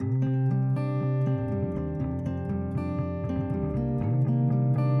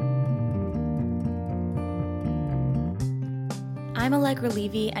I'm Allegra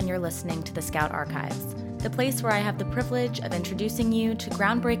Levy, and you're listening to the Scout Archives, the place where I have the privilege of introducing you to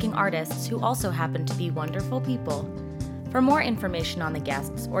groundbreaking artists who also happen to be wonderful people. For more information on the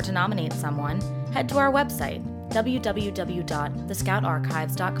guests or to nominate someone, head to our website,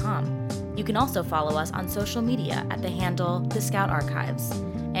 www.thescoutarchives.com. You can also follow us on social media at the handle The Scout Archives.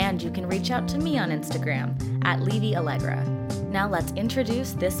 And you can reach out to me on Instagram at Levy Allegra. Now let's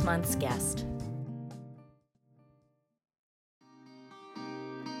introduce this month's guest.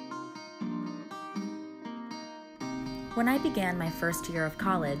 When I began my first year of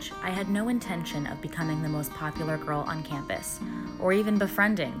college, I had no intention of becoming the most popular girl on campus, or even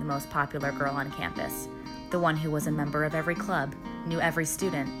befriending the most popular girl on campus, the one who was a member of every club, knew every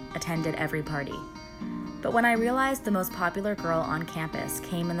student, attended every party. But when I realized the most popular girl on campus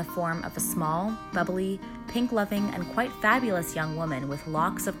came in the form of a small, bubbly, pink-loving, and quite fabulous young woman with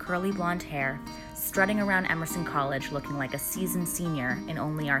locks of curly blonde hair, strutting around Emerson College looking like a seasoned senior in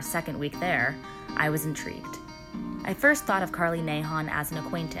only our second week there, I was intrigued. I first thought of Carly Nahon as an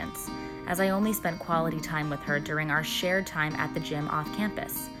acquaintance, as I only spent quality time with her during our shared time at the gym off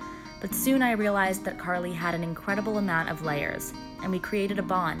campus. But soon I realized that Carly had an incredible amount of layers, and we created a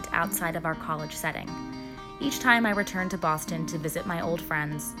bond outside of our college setting. Each time I returned to Boston to visit my old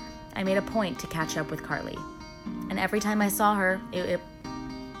friends, I made a point to catch up with Carly. And every time I saw her, it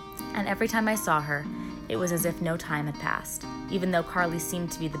was as if no time had passed, even though Carly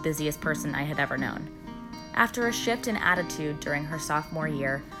seemed to be the busiest person I had ever known. After a shift in attitude during her sophomore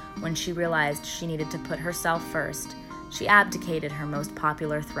year, when she realized she needed to put herself first, she abdicated her most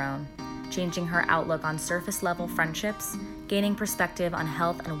popular throne, changing her outlook on surface-level friendships, gaining perspective on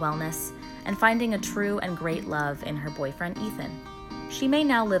health and wellness, and finding a true and great love in her boyfriend Ethan. She may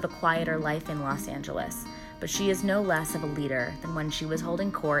now live a quieter life in Los Angeles, but she is no less of a leader than when she was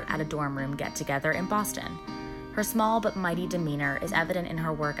holding court at a dorm room get-together in Boston. Her small but mighty demeanor is evident in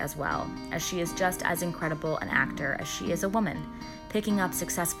her work as well, as she is just as incredible an actor as she is a woman, picking up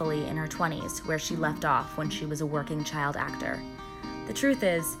successfully in her 20s where she left off when she was a working child actor. The truth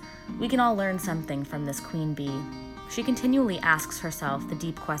is, we can all learn something from this queen bee. She continually asks herself the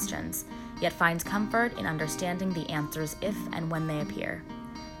deep questions, yet finds comfort in understanding the answers if and when they appear.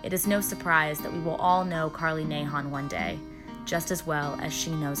 It is no surprise that we will all know Carly Nahon one day, just as well as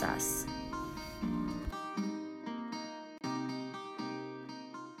she knows us.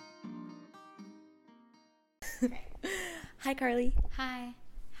 Hi, Carly. Hi.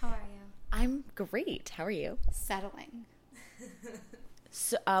 How are you? I'm great. How are you? Settling.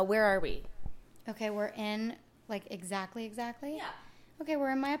 So, where are we? Okay, we're in, exactly? Yeah. Okay, we're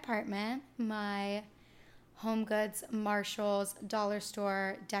in my apartment, my Home Goods, Marshall's, dollar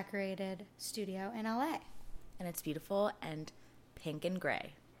store, decorated studio in LA. And it's beautiful and pink and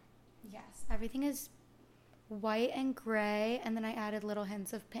gray. Yes, everything is white and gray, and then I added little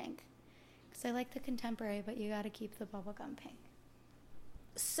hints of pink. Because I like the contemporary, but you got to keep the bubblegum pink.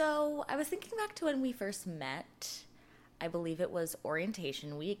 So I was thinking back to when we first met. I believe it was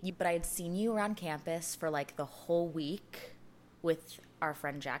orientation week, but I had seen you around campus for the whole week with our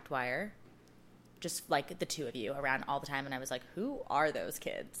friend Jack Dwyer. Just the two of you around all the time. And I was like, who are those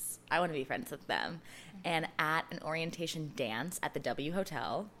kids? I want to be friends with them. Mm-hmm. And at an orientation dance at the W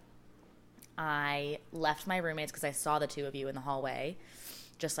Hotel, I left my roommates because I saw the two of you in the hallway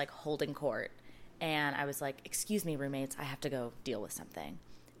just holding court. And I was like, excuse me, roommates, I have to go deal with something.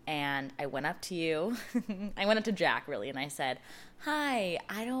 And I went up to you. I went up to Jack, really, and I said, hi,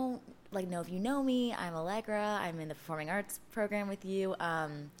 I don't know if you know me. I'm Allegra. I'm in the performing arts program with you. I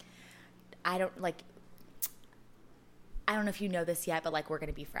don't know if you know this yet, but we're going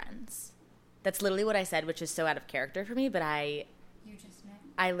to be friends. That's literally what I said, which is so out of character for me, but You just met?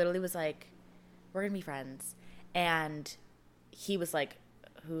 I literally was like, we're going to be friends. And he was like,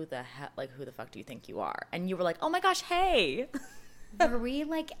 who the fuck do you think you are? And you were like, oh my gosh, hey. Were we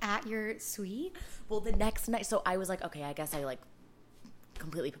at your suite? Well, the next night, so I was like, okay, I guess I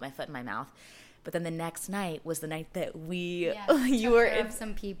completely put my foot in my mouth. But then the next night was the night that you were in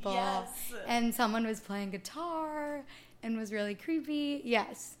some people. Yes. And someone was playing guitar and was really creepy.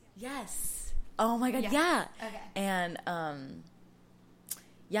 Yes. Oh my God, yeah. Okay. And and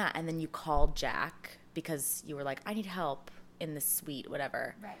then you called Jack because you were like, I need help in the suite,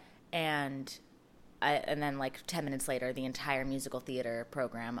 whatever. Right. And then 10 minutes later, the entire musical theater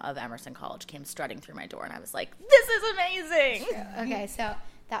program of Emerson College came strutting through my door, and I was like, this is amazing. True. Okay, so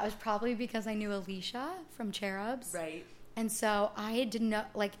that was probably because I knew Alicia from Cherubs. Right. And so I didn't know,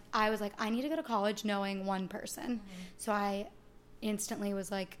 I was like, I need to go to college knowing one person. Mm-hmm. So I instantly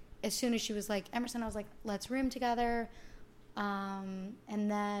was like, as soon as she was like, Emerson, I was like, let's room together. And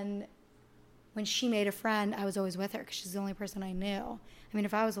then when she made a friend, I was always with her because she's the only person I knew. I mean,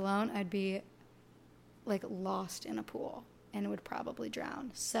 if I was alone, I'd be like lost in a pool and would probably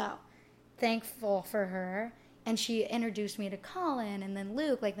drown. So thankful for her. And she introduced me to Colin and then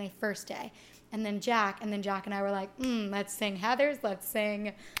Luke, like my first day. And then Jack. And then Jack and I were like, let's sing Heather's. Let's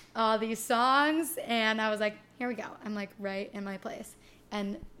sing all these songs. And I was like, here we go. I'm like right in my place.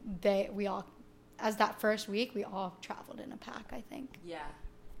 And we all, as that first week, we all traveled in a pack, I think. Yeah,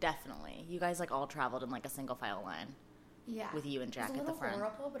 definitely. You guys like all traveled in like a single file line. Yeah. With you and Jack at the front. It was a little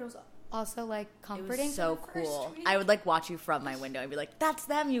horrible, but it was also like comforting. It was so cool. I would like watch you from my window and be like, that's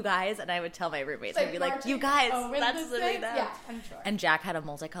them, you guys. And I would tell my roommates, I'd be like, you guys, that's literally them. Yeah, I'm sure. And Jack had a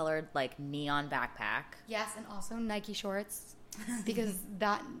multicolored like neon backpack. Yes, and also Nike shorts. Because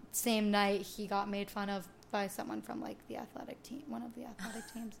that same night he got made fun of by someone from like the athletic team, one of the athletic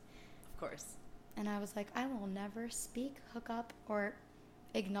teams. Of course. And I was like, I will never speak, hook up, or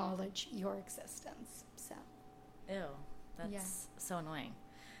acknowledge your existence. So. Ew. That's so annoying.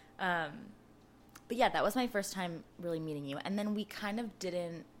 But yeah, that was my first time really meeting you. And then we kind of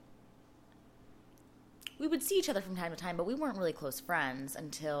didn't... We would see each other from time to time, but we weren't really close friends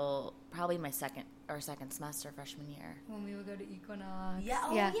until probably my second semester freshman year. When we would go to Equinox.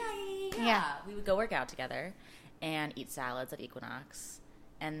 Yeah. Yeah. We would go work out together and eat salads at Equinox.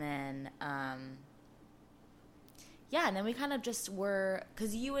 And then... and then we kind of just were...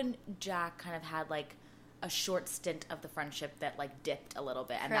 Because you and Jack kind of had like a short stint of the friendship that like dipped a little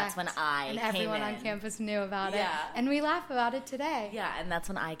bit, and Correct. that's when I came in. And everyone on campus knew about it, and we laugh about it today. Yeah, and that's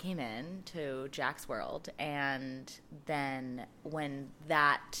when I came in to Jack's world, and then when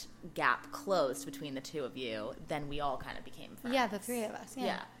that gap closed between the two of you, then we all kind of became friends. Yeah, the three of us.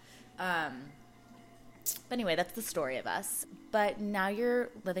 Yeah. But anyway, that's the story of us. But now you're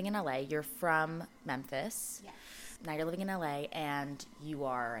living in LA. You're from Memphis. Yeah. Now you're living in LA, and you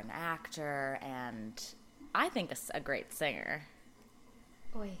are an actor, and I think a great singer.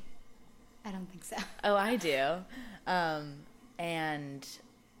 Oy, I don't think so. Oh, I do. And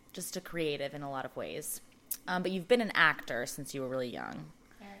just a creative in a lot of ways. But you've been an actor since you were really young.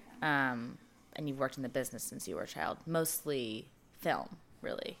 Very young. And you've worked in the business since you were a child. Mostly film,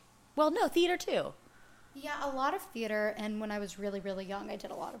 really. Well, no, theater too. Yeah, a lot of theater, and when I was really, really young, I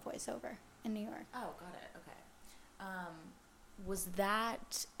did a lot of voiceover in New York. Oh, got it. Okay. Was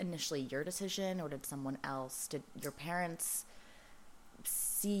that initially your decision, or did someone else? Did your parents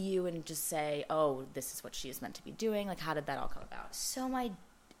see you and just say, oh, this is what she is meant to be doing? Like, how did that all come about? So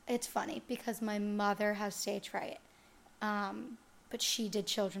it's funny because my mother has stage fright, but she did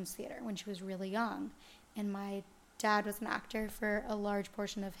children's theater when she was really young. And my dad was an actor for a large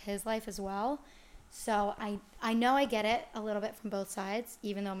portion of his life as well. So I know I get it a little bit from both sides,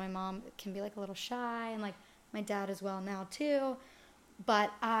 even though my mom can be like a little shy, and like my dad as well now too.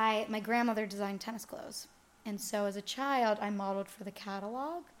 But my grandmother designed tennis clothes. And so as a child, I modeled for the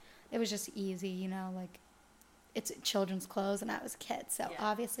catalog. It was just easy, you know, like it's children's clothes and I was a kid. So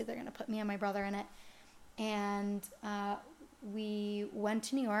obviously they're going to put me and my brother in it. And we went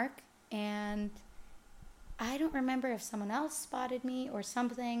to New York, and I don't remember if someone else spotted me or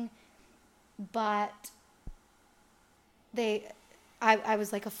something, but I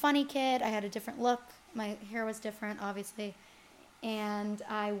was like a funny kid. I had a different look. My hair was different, obviously. And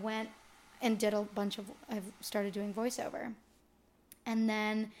I went and did I started doing voiceover. And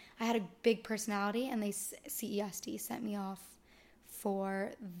then I had a big personality, and CESD sent me off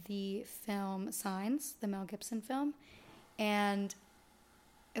for the film Signs, the Mel Gibson film. And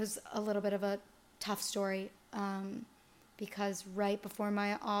it was a little bit of a tough story because right before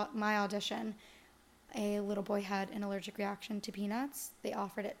my audition, a little boy had an allergic reaction to peanuts. They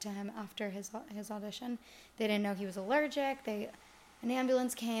offered it to him after his audition. They didn't know he was allergic. An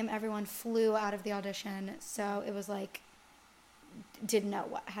ambulance came. Everyone flew out of the audition. So it was like, didn't know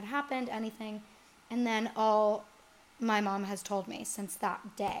what had happened, anything. And then all my mom has told me since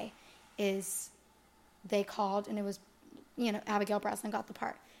that day is they called, and it was, Abigail Breslin got the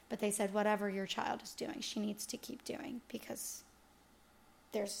part. But they said, whatever your child is doing, she needs to keep doing because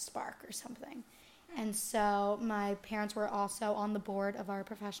there's a spark or something. And so my parents were also on the board of our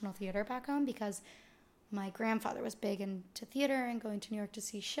professional theater back home because my grandfather was big into theater and going to New York to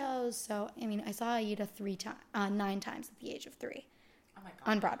see shows. So, I saw Aida 9 times at the age of 3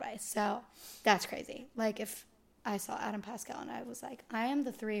 on Broadway. So that's crazy. Like if I saw Adam Pascal and I was like, I am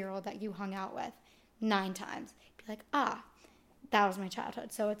the 3-year-old that you hung out with 9 times. Be like, that was my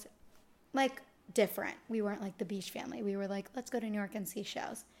childhood. So it's like different. We weren't like the Beach family. We were like, let's go to New York and see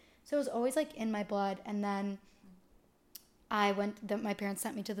shows. So it was always like in my blood. And then my parents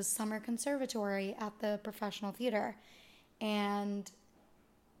sent me to the summer conservatory at the professional theater. And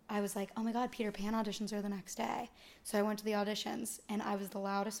I was like, oh my God, Peter Pan auditions are the next day. So I went to the auditions, and I was the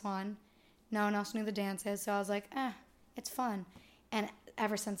loudest one. No one else knew the dances, so I was like, it's fun. And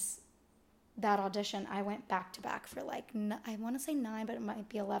ever since that audition, I went back to back for like, I want to say 9, but it might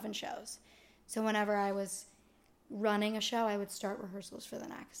be 11 shows. So whenever I was running a show, I would start rehearsals for the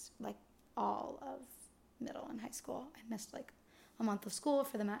next, like, all of middle and high school. I missed like a month of school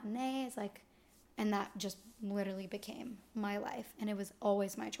for the matinees, like, and that just literally became my life, and it was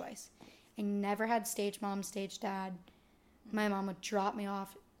always my choice. I never had stage mom, stage dad. My mom would drop me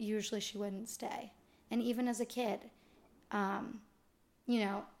off. Usually she wouldn't stay. And even as a kid, you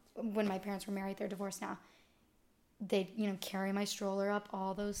know, when my parents were married, they're divorced now, they'd, you know, carry my stroller up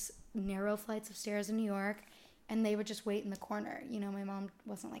all those narrow flights of stairs in New York, and they would just wait in the corner. You know, my mom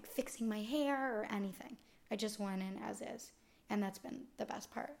wasn't like fixing my hair or anything. I just went in as is. And that's been the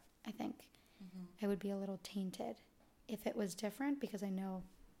best part, I think. I would be a little tainted if it was different, because I know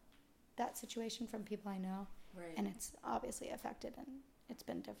that situation from people I know. Right. And it's obviously affected, and it's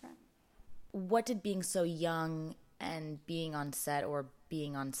been different. What did being so young and being on set or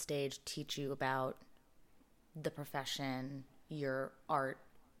being on stage teach you about the profession, your art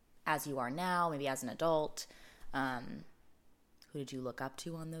as you are now, maybe as an adult? Who did you look up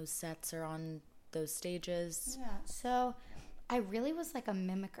to on those sets or on those stages? Yeah, so I really was like a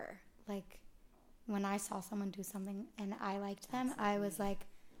mimicker. Like, when I saw someone do something and I liked them, I was like,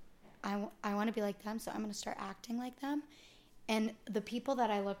 I want to be like them, so I'm going to start acting like them. And the people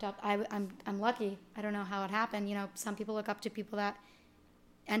that I looked up, I'm lucky. I don't know how it happened. You know, some people look up to people that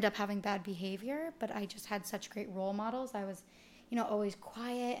end up having bad behavior, but I just had such great role models. I was, you know, always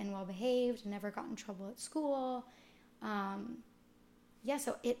quiet and well-behaved, never got in trouble at school.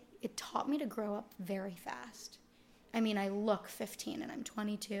 So it taught me to grow up very fast. I mean, I look 15 and I'm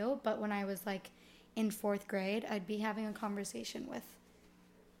 22, but when I was like in 4th grade, I'd be having a conversation with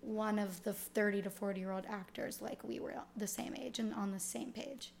one of the 30 to 40-year-old actors, like we were the same age and on the same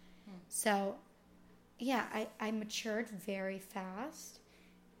page. So, yeah, I matured very fast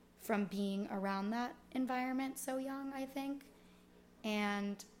from being around that environment so young, I think.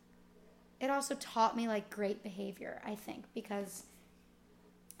 And it also taught me, like, great behavior, I think, because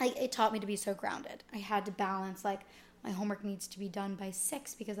it taught me to be so grounded. I had to balance, like, my homework needs to be done by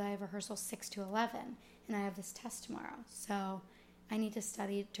 6 because I have rehearsal 6 to 11, and I have this test tomorrow. So I need to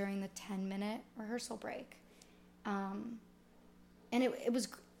study during the 10-minute rehearsal break. And it was,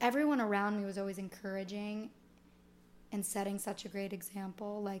 everyone around me was always encouraging and setting such a great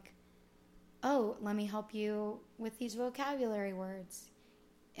example. Like, oh, let me help you with these vocabulary words.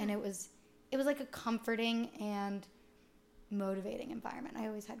 And it was like a comforting and motivating environment. I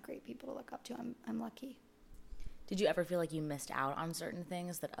always had great people to look up to. I'm lucky. Did you ever feel like you missed out on certain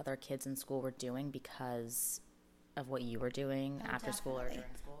things that other kids in school were doing because of what you were doing after school or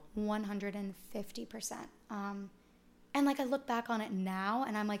during school? 150%. And like, I look back on it now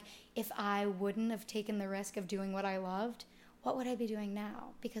and I'm like, if I wouldn't have taken the risk of doing what I loved, what would I be doing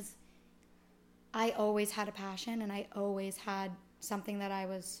now? Because I always had a passion and I always had something that I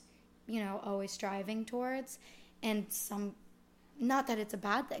was, you know, always striving towards. And not that it's a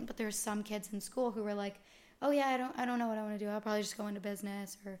bad thing, but there's some kids in school who were like, oh yeah, I don't know what I want to do. I'll probably just go into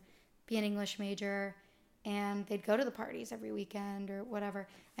business or be an English major. And they'd go to the parties every weekend or whatever.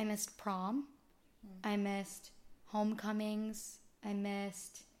 I missed prom. I missed homecomings. I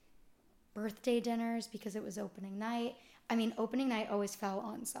missed birthday dinners because it was opening night. I mean, opening night always fell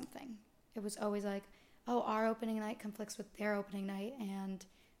on something. It was always like, oh, our opening night conflicts with their opening night and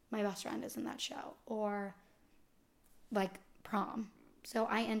my best friend is in that show. Or like prom. So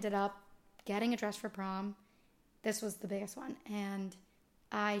I ended up getting a dress for prom. This was the biggest one. And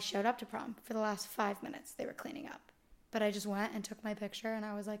I showed up to prom for the last 5 minutes. They were cleaning up. But I just went and took my picture and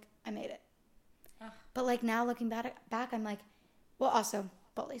I was like, I made it. But like, now looking back, I'm like, well, also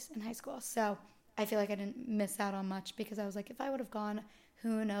bullies in high school. So I feel like I didn't miss out on much because I was like, if I would have gone,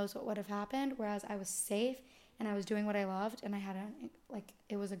 who knows what would have happened. Whereas I was safe and I was doing what I loved and I had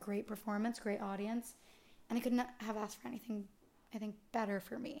it was a great performance, great audience. And I could not have asked for anything, I think, better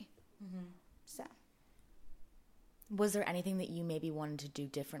for me. So. Was there anything that you maybe wanted to do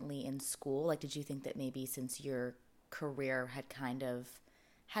differently in school? Like, did you think that maybe since your career had kind of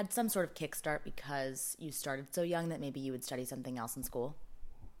had some sort of kickstart because you started so young that maybe you would study something else in school?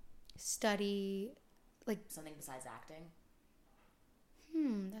 Study, like... something besides acting?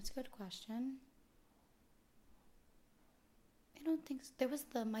 That's a good question. I don't think so. There was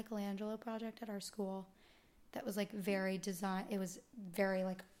the Michelangelo project at our school that was like very design. It was very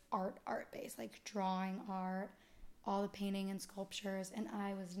like art based, like drawing art, all the painting and sculptures, and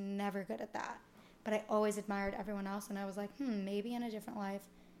I was never good at that. But I always admired everyone else, and I was like, maybe in a different life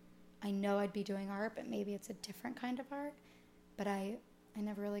I know I'd be doing art, but maybe it's a different kind of art. But I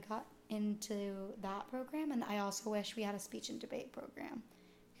never really got into that program. And I also wish we had a speech and debate program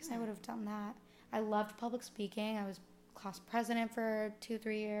because I would have done that. I loved public speaking. I was class president for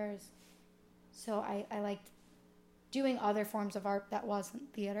 2-3 years. So I liked doing other forms of art that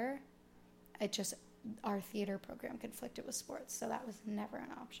wasn't theater. Our theater program conflicted with sports, so that was never an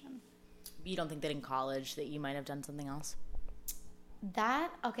option. You don't think that in college that you might have done something else?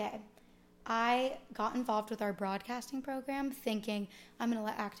 Okay. I got involved with our broadcasting program thinking I'm going to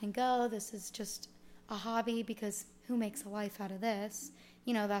let acting go. This is just a hobby because who makes a life out of this?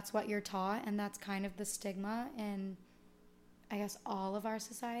 You know, that's what you're taught, and that's kind of the stigma in, I guess, all of our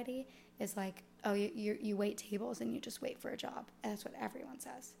society is like, oh, you wait tables and you just wait for a job. And that's what everyone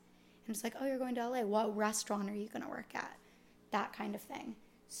says. And it's like, oh, you're going to LA. What restaurant are you going to work at? That kind of thing.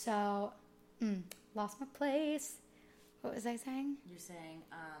 So, lost my place. What was I saying? You're saying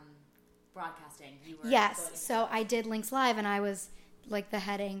broadcasting. Yes. So I did Links Live, and I was like the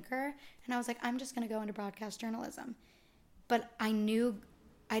head anchor. And I was like, I'm just going to go into broadcast journalism. But I knew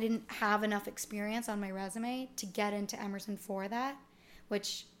I didn't have enough experience on my resume to get into Emerson for that,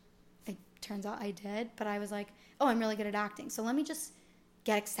 which it turns out I did. But I was like, oh, I'm really good at acting. So let me just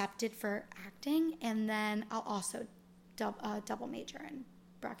get accepted for acting, and then I'll also double major in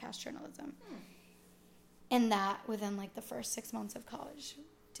broadcast journalism. And that, within like the first 6 months of college,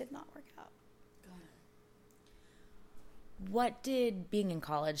 did not work out. Got it. What did being in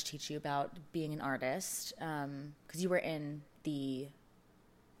college teach you about being an artist? Because you were in the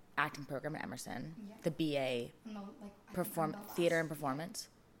acting program at Emerson, the BA, theater and performance.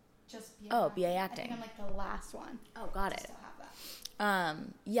 Just BA. Oh, BA acting. I think I'm like the last one. Oh, got it. Still have that.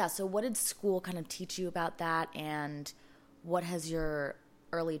 So what did school kind of teach you about that, and what has your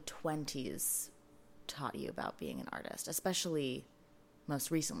early 20s taught you about being an artist, especially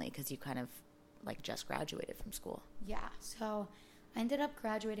most recently because you kind of like just graduated from school? Yeah, so I ended up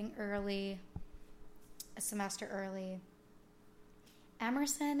graduating early, a semester early.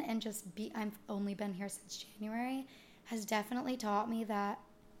 Emerson and I've only been here since January, has definitely taught me that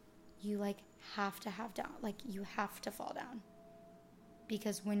you like have to have down, like you have to fall down.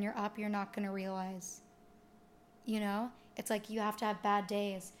 Because when you're up, you're not going to realize, you know? It's like you have to have bad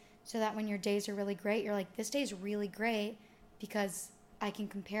days so that when your days are really great, you're like, this day's really great because I can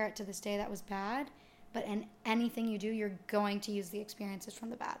compare it to this day that was bad. But in anything you do, you're going to use the experiences from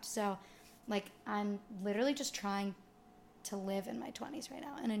the bad. So, like, I'm literally just trying to live in my 20s right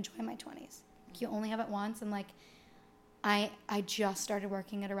now and enjoy my 20s. You only have it once, and, like, I just started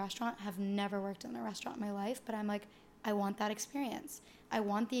working at a restaurant. Have never worked in a restaurant in my life, but I'm like, I want that experience. I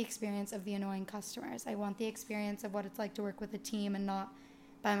want the experience of the annoying customers. I want the experience of what it's like to work with a team and not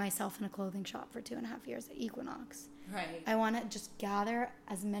by myself in a clothing shop for 2.5 years at Equinox. Right. I want to just gather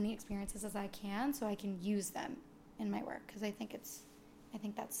as many experiences as I can so I can use them in my work because I think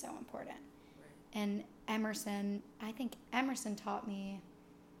that's so important. Right. And I think Emerson taught me,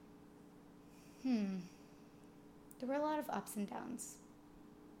 there were a lot of ups and downs,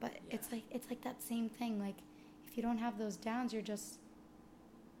 but it's like that same thing. Like, if you don't have those downs, it's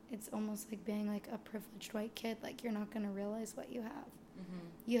almost like being like a privileged white kid. Like, you're not going to realize what you have. Mm-hmm.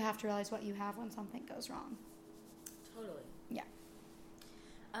 You have to realize what you have when something goes wrong. Totally. Yeah.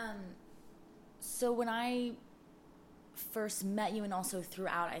 So when I first met you, and also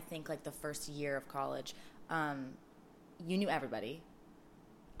throughout, I think, like the first year of college, you knew everybody.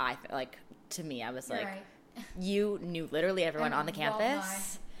 To me, I was You're like, right. You knew literally everyone on the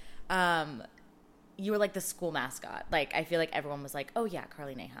campus. You were like the school mascot. Like, I feel like everyone was like, oh yeah,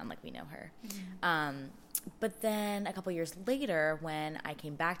 Carly Nahon, like we know her. Mm-hmm. But then a couple years later, when I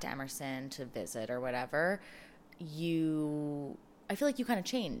came back to Emerson to visit or whatever, I feel like you kind of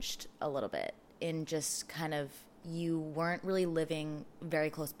changed a little bit in just kind of, you weren't really living very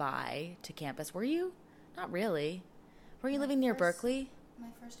close by to campus, were you? Not really. Were you living near Berkeley? My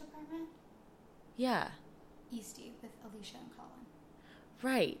first apartment? Yeah. Eastie with Alicia and Colin.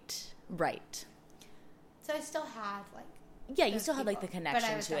 Right. So I still had, like... Yeah, you still had, like, the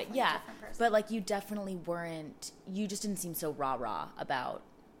connection to it. Yeah, but, like, you definitely weren't... You just didn't seem so rah-rah about...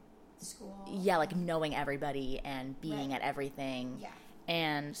 School. Yeah, like, knowing everybody and being at everything. Yeah.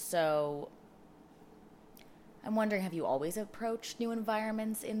 And so... I'm wondering, have you always approached new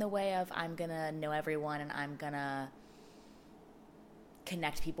environments in the way of, I'm going to know everyone and I'm going to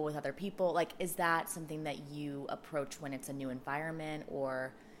connect people with other people? Like, is that something that you approach when it's a new environment,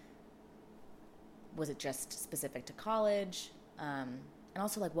 or was it just specific to college? And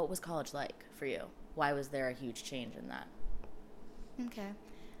also, like, what was college like for you? Why was there a huge change in that? Okay.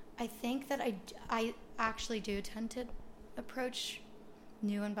 I think that I actually do tend to approach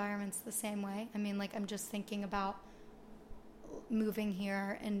new environments the same way. I mean, like, I'm just thinking about moving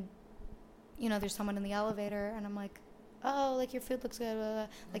here and, you know, there's someone in the elevator and I'm like, oh, like, your food looks good. Blah, blah.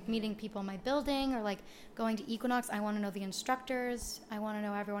 Like, meeting people in my building or, like, going to Equinox. I want to know the instructors. I want to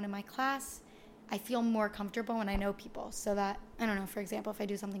know everyone in my class. I feel more comfortable when I know people. So that, I don't know, for example, if I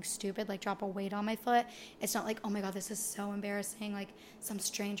do something stupid, like drop a weight on my foot, it's not like, oh, my God, this is so embarrassing. Like, some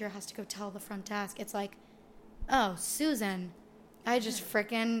stranger has to go tell the front desk. It's like, oh, Susan, I just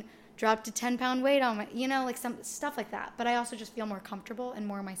freaking dropped a 10-pound weight on my, you know, like some stuff like that. But I also just feel more comfortable and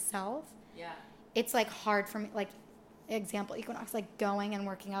more myself. Yeah. It's, like, hard for me, like, example, Equinox, like going and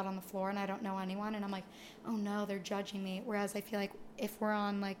working out on the floor and I don't know anyone and I'm like, oh no, they're judging me. Whereas I feel like if we're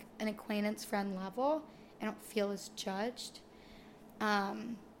on like an acquaintance friend level, I don't feel as judged.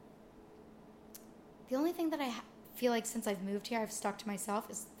 The only thing that I feel like since I've moved here, I've stuck to myself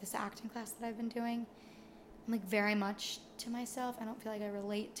is this acting class that I've been doing. I'm like very much to myself. I don't feel like I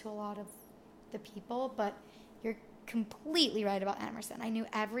relate to a lot of the people, but you're completely right about Emerson. I knew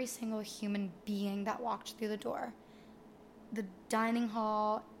every single human being that walked through the door. The dining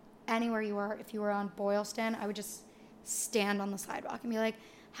hall, anywhere you were, if you were on Boylston, I would just stand on the sidewalk and be like,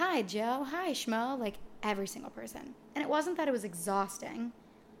 hi, Joe, hi, Schmo, like every single person. And it wasn't that it was exhausting.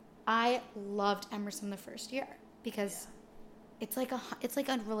 I loved Emerson the first year because it's like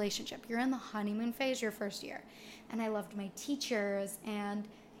a relationship. You're in the honeymoon phase your first year. And I loved my teachers and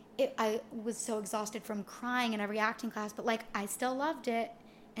I was so exhausted from crying in every acting class, but like I still loved it.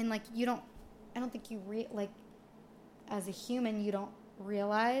 And like I don't think as a human, you don't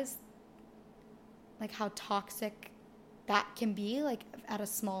realize like how toxic that can be like at a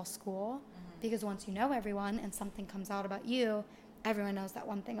small school because once you know everyone and something comes out about you, everyone knows that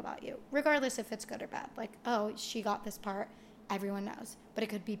one thing about you, regardless if it's good or bad. Like, oh, she got this part, everyone knows. But it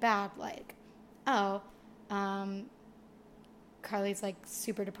could be bad, like, oh, Carly's like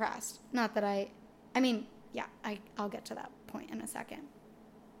super depressed. Not that I mean, yeah, I'll get to that point in a second.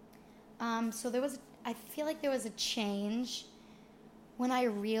 So I feel like there was a change when I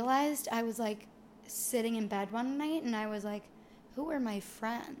realized I was like sitting in bed one night and I was like, who are my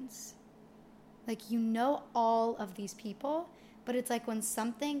friends? Like, you know all of these people, but it's like when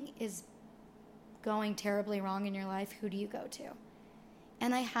something is going terribly wrong in your life, who do you go to?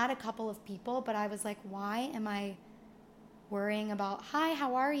 And I had a couple of people, but I was like, why am I worrying about, hi,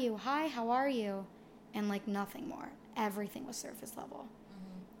 how are you? Hi, how are you? And like nothing more. Everything was surface level.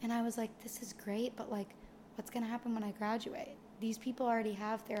 And I was like, this is great, but like, what's going to happen when I graduate? These people already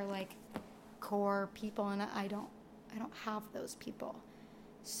have their like core people, and I don't have those people.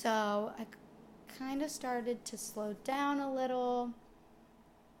 So I kind of started to slow down a little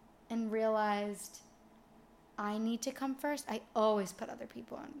and realized I need to come first. I always put other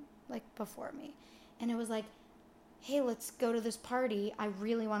people on like before me. And it was like, hey, let's go to this party. I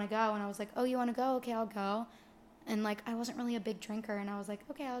really want to go. And I was like, oh, you want to go? Okay, I'll go. And, like, I wasn't really a big drinker, and I was like,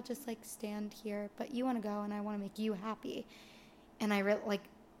 okay, I'll just, like, stand here, but you want to go, and I want to make you happy. And I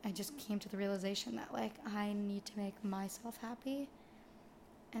just came to the realization that, like, I need to make myself happy.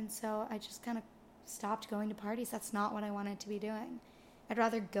 And so I just kind of stopped going to parties. That's not what I wanted to be doing. I'd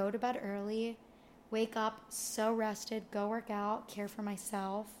rather go to bed early, wake up so rested, go work out, care for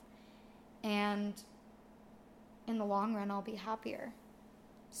myself, and in the long run, I'll be happier.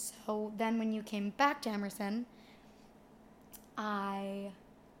 So then when you came back to Emerson, I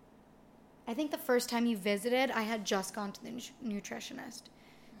think the first time you visited, I had just gone to the nutritionist.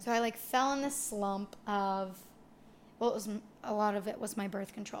 So I like fell in this slump of, a lot of it was my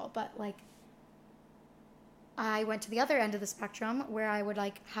birth control, but like I went to the other end of the spectrum where I would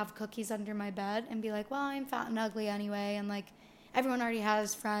like have cookies under my bed and be like, well, I'm fat and ugly anyway. And like everyone already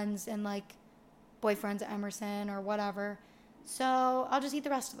has friends and like boyfriends at Emerson or whatever. So I'll just eat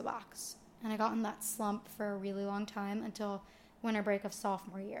the rest of the box. And I got in that slump for a really long time until winter break of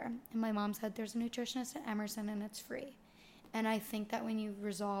sophomore year. And my mom said there's a nutritionist at Emerson and it's free. And I think that when you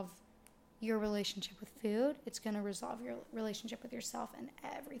resolve your relationship with food, it's going to resolve your relationship with yourself and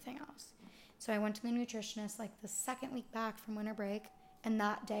everything else. So I went to the nutritionist like the second week back from winter break, and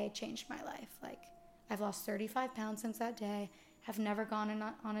that day changed my life. Like, I've lost 35 pounds since that day, have never gone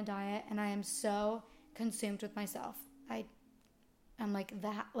on a diet, and I am so consumed with myself. I'm like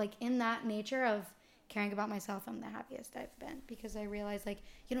that, like in that nature of caring about myself, I'm the happiest I've been, because I realized like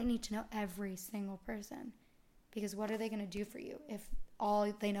you don't need to know every single person, because what are they going to do for you if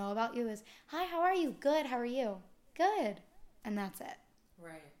all they know about you is, hi, how are you? Good. How are you? Good. And that's it.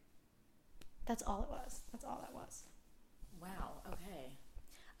 Right. That's all it was. That's all that was. Wow. Okay.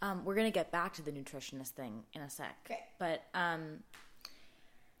 We're going to get back to the nutritionist thing in a sec. Okay. But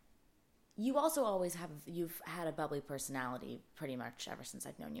You also always you've had a bubbly personality pretty much ever since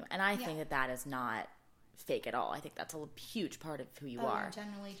I've known you. And I think that is not fake at all. I think that's a huge part of who you are. I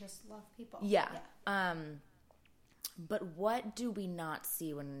generally just love people. Yeah. But what do we not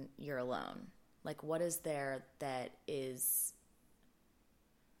see when you're alone? Like, what is there that is,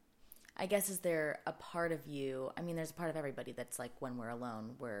 I guess, is there a part of you? I mean, there's a part of everybody that's like, when we're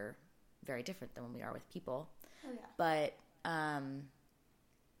alone, we're very different than when we are with people. Oh, yeah. But,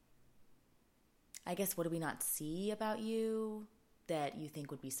 I guess, what do we not see about you that you think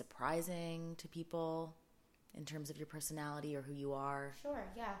would be surprising to people in terms of your personality or who you are? Sure,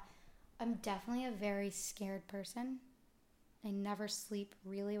 yeah. I'm definitely a very scared person. I never sleep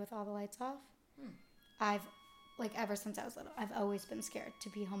really with all the lights off. I've, like, ever since I was little, I've always been scared to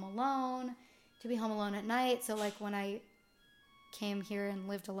be home alone at night. So, like, when I came here and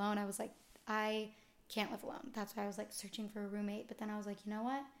lived alone, I was like, I can't live alone. That's why I was, like, searching for a roommate. But then I was like, you know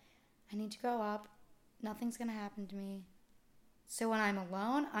what? I need to grow up. Nothing's going to happen to me. So when I'm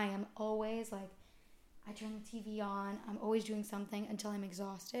alone, I am always, like, I turn the TV on. I'm always doing something until I'm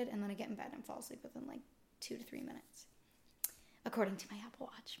exhausted. And then I get in bed and fall asleep within, like, 2 to 3 minutes. According to my Apple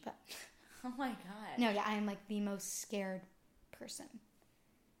Watch, but... Oh my God. No, yeah, I am like the most scared person.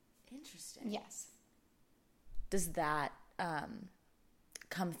 Interesting. Yes. Does that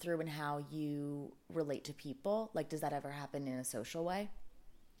come through in how you relate to people? Like, does that ever happen in a social way?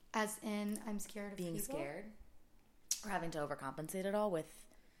 As in, I'm scared of being people? Scared? Or having to overcompensate it all with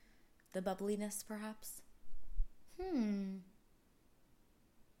the bubbliness, perhaps? I've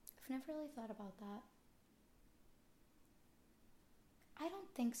never really thought about that. I don't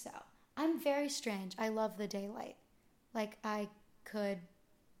think so. I'm very strange. I love the daylight. Like, I could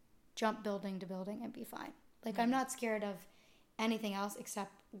jump building to building and be fine. Like, I'm not scared of anything else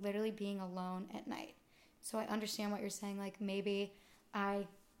except literally being alone at night. So I understand what you're saying. Like, maybe I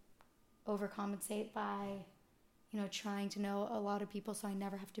overcompensate by, you know, trying to know a lot of people so I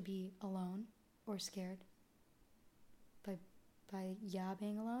never have to be alone or scared by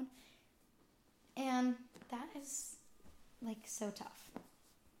being alone. And that is, like, so tough.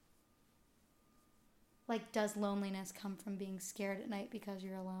 Like, does loneliness come from being scared at night because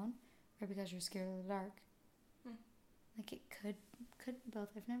you're alone or because you're scared of the dark? Like, it could be both.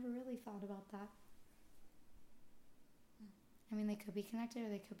 I've never really thought about that. I mean, they could be connected or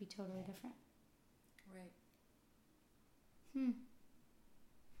they could be totally different. Right.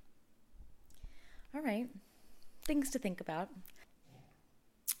 All right. Things to think about.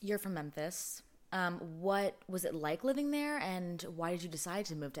 You're from Memphis. What was it like living there, and why did you decide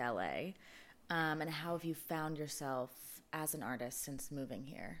to move to LA? And how have you found yourself as an artist since moving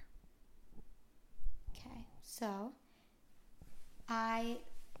here? Okay, so I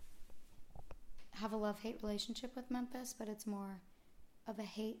have a love-hate relationship with Memphis, but it's more of a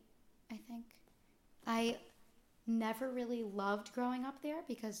hate, I think. I never really loved growing up there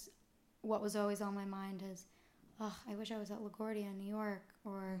because what was always on my mind is, oh, I wish I was at LaGuardia in New York,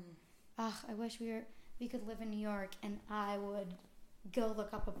 or oh, I wish we could live in New York, and I would go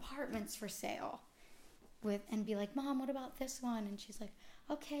look up apartments for sale and be like, Mom, what about this one? And she's like,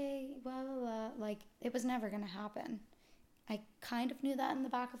 okay, blah, blah, blah. Like, it was never going to happen. I kind of knew that in the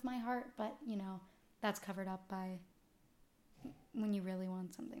back of my heart, but, you know, that's covered up by when you really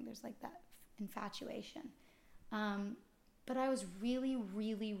want something. There's, like, that infatuation. But I was really,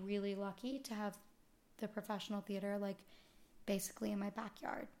 really, really lucky to have the professional theater, like, basically in my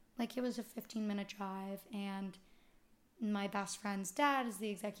backyard. Like, it was a 15-minute drive, and my best friend's dad is the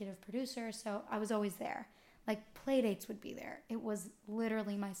executive producer, so I was always there. Like, play dates would be there. It was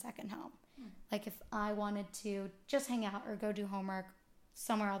literally my second home. Like, if I wanted to just hang out or go do homework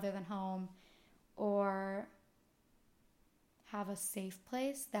somewhere other than home or have a safe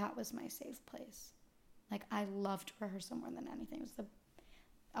place, that was my safe place. Like, I loved rehearsal more than anything. It was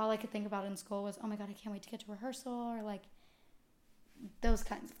all I could think about in school was, oh my God, I can't wait to get to rehearsal, or like those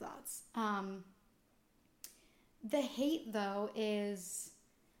kinds of thoughts. The hate, though, is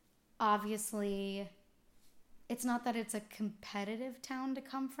obviously, it's not that it's a competitive town to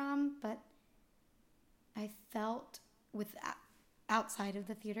come from, but I felt outside of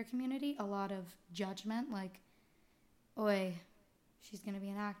the theater community a lot of judgment, like, oi, she's going to be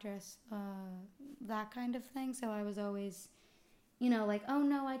an actress, that kind of thing. So I was always, you know, like, oh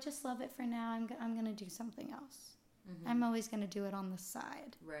no, I just love it for now. I'm going to do something else. I'm always going to do it on the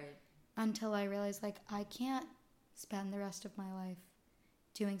side. Right. Until I realized, like, I can't spend the rest of my life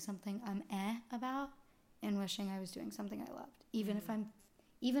doing something I'm about and wishing I was doing something I loved. Even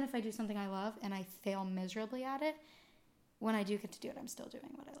if I do something I love and I fail miserably at it, when I do get to do it, I'm still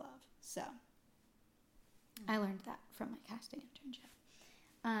doing what I love. So I learned that from my casting internship.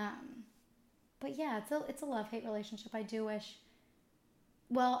 But yeah, it's a love-hate relationship. I do wish,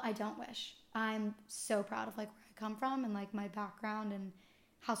 well, I don't wish. I'm so proud of like where I come from and like my background and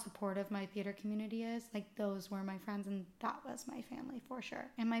how supportive my theater community is. Like those were my friends and that was my family for sure.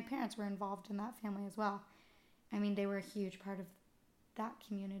 And my parents were involved in that family as well. I mean, they were a huge part of that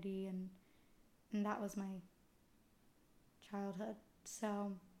community and that was my childhood.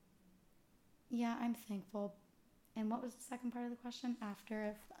 So yeah, I'm thankful. And what was the second part of the question? After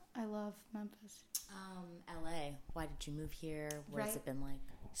if I love Memphis. LA. Why did you move here? What has it been like?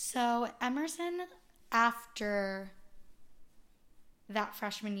 So Emerson, after that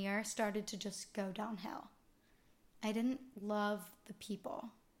freshman year, started to just go downhill. I didn't love the people.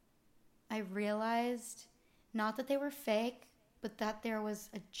 I realized not that they were fake, but that there was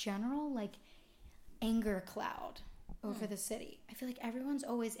a general like anger cloud over the city. I feel like everyone's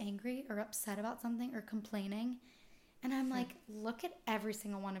always angry or upset about something or complaining. And I'm like, look at every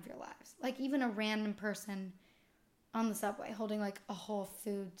single one of your lives. Like even a random person on the subway holding like a Whole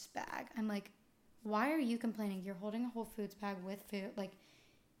Foods bag. I'm like, why are you complaining? You're holding a Whole Foods bag with food. Like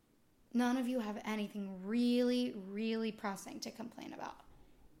none of you have anything really, really pressing to complain about.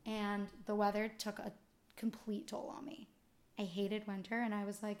 And the weather took a complete toll on me. I hated winter and I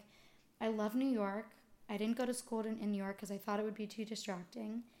was like, I love New York. I didn't go to school in New York because I thought it would be too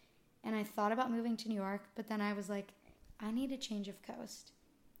distracting. And I thought about moving to New York, but then I was like, I need a change of coast.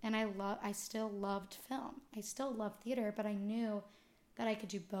 And I still loved film. I still loved theater, but I knew that I could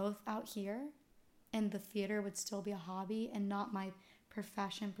do both out here and the theater would still be a hobby and not my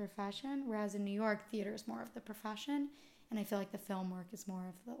profession. Whereas in New York, theater is more of the profession. And I feel like the film work is more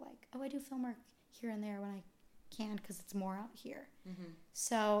of the like, oh, I do film work here and there when I can because it's more out here. Mm-hmm.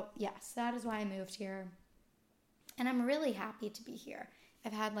 So yes, that is why I moved here. And I'm really happy to be here.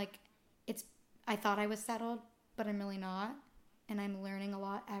 I've had I thought I was settled, but I'm really not. And I'm learning a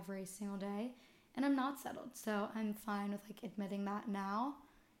lot every single day. And I'm not settled. So I'm fine with like admitting that now.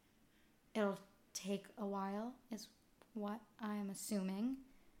 It'll take a while is what I'm assuming.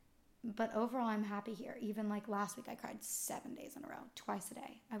 But overall, I'm happy here. Even like last week, I cried 7 days in a row, twice a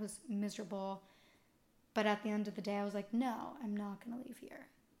day. I was miserable. But at the end of the day, I was like, no, I'm not going to leave here.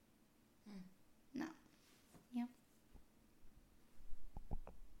 No. Yeah.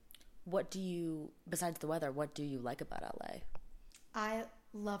 What do you, besides the weather, what do you like about LA? I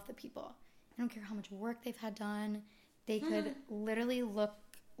love the people. I don't care how much work they've had done. They could literally look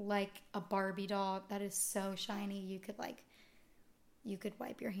like a Barbie doll that is so shiny. You could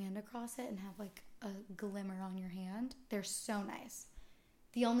wipe your hand across it and have like a glimmer on your hand. They're so nice.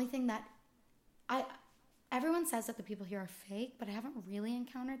 The only thing that everyone says that the people here are fake, but I haven't really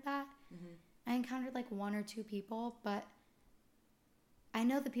encountered that. Mm-hmm. I encountered like one or two people, but I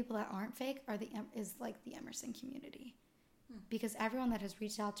know the people that aren't fake is like the Emerson community. Because everyone that has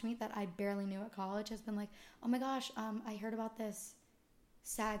reached out to me that I barely knew at college has been like, oh my gosh, I heard about this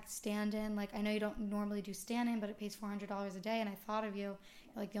SAG stand-in. Like, I know you don't normally do stand-in, but it pays $400 a day, and I thought of you.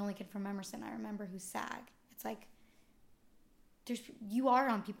 You're like the only kid from Emerson I remember who's SAG. It's like, you are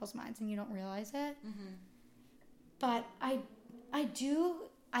on people's minds, and you don't realize it. Mm-hmm. But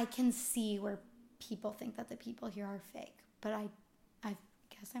I can see where people think that the people here are fake. But I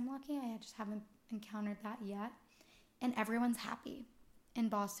guess I'm lucky. I just haven't encountered that yet. And everyone's happy. In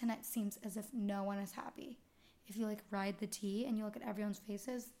Boston, it seems as if no one is happy. If you like ride the T and you look at everyone's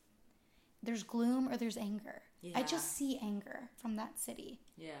faces, there's gloom or there's anger. Yeah. I just see anger from that city.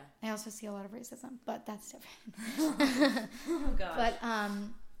 Yeah. I also see a lot of racism, but that's different. Oh gosh. But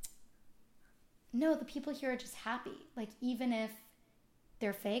no, the people here are just happy. Like even if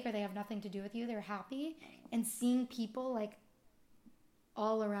they're fake or they have nothing to do with you, they're happy. And seeing people like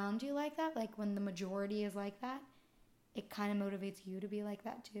all around you like that, like when the majority is like that, it kind of motivates you to be like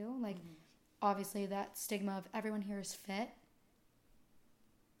that too. Like, obviously that stigma of everyone here is fit.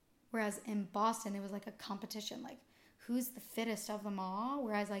 Whereas in Boston, it was like a competition. Like, who's the fittest of them all?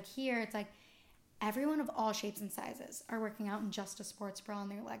 Whereas like here, it's like everyone of all shapes and sizes are working out in just a sports bra and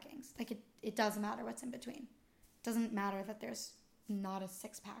their leggings. Like, it doesn't matter what's in between. It doesn't matter that there's not a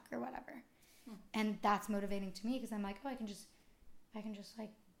six-pack or whatever. And that's motivating to me because I'm like, oh, I can just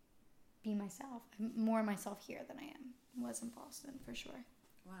like be myself. I'm more myself here than I was in Boston, for sure.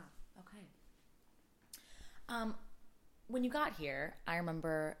 Wow. Okay. When you got here, I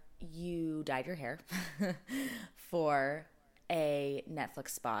remember you dyed your hair for a Netflix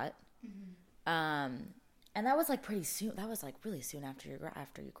spot. Mm-hmm. And that was like pretty soon. That was like really soon after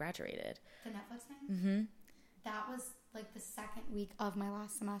you graduated. The Netflix thing? Mm-hmm. That was like the second week of my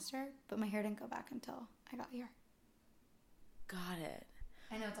last semester, but my hair didn't go back until I got here. Got it.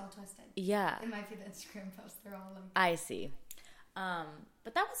 I know it's all twisted. Yeah. It might be the Instagram post. They're all like... I see.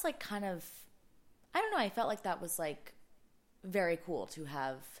 But that was like kind of I don't know. I felt like that was like very cool to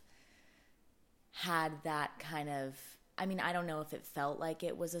have had that kind of, I mean, I don't know if it felt like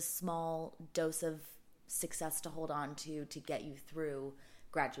it was a small dose of success to hold on to get you through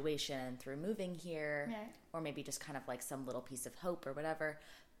graduation, through moving here, Right. or maybe just kind of like some little piece of hope or whatever.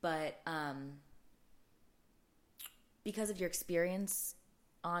 But because of your experience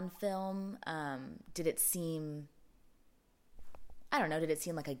on film, did it seem, I don't know, did it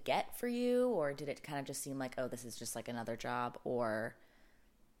seem like a get for you, or did it kind of just seem like, oh, this is just like another job, or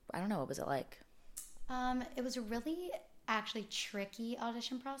I don't know, what was it like? It was a really actually tricky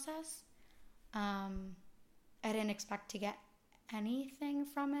audition process. I didn't expect to get anything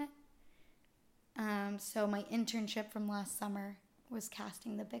from it. So my internship from last summer was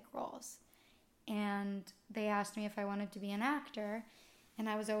casting the big roles. And they asked me if I wanted to be an actor. And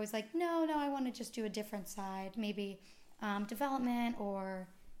I was always like, no, I want to just do a different side. Maybe development or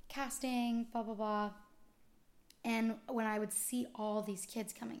casting, blah, blah, blah. And when I would see all these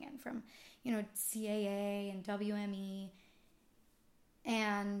kids coming in from, CAA and WME,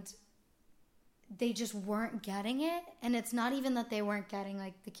 and they just weren't getting it. And it's not even that they weren't getting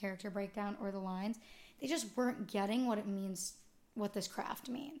like the character breakdown or the lines. They just weren't getting what it means, what this craft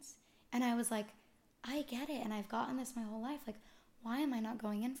means. And I was like, I get it. And I've gotten this my whole life. Like, why am I not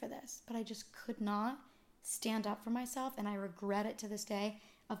going in for this? But I just could not stand up for myself. And I regret it to this day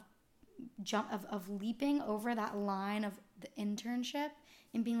of leaping over that line of the internship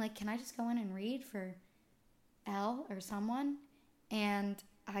and being like, can I just go in and read for Elle or someone? And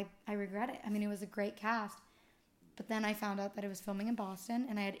I regret it. I mean, it was a great cast. But then I found out that it was filming in Boston,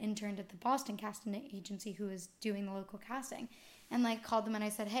 and I had interned at the Boston casting agency who was doing the local casting. And like called them and I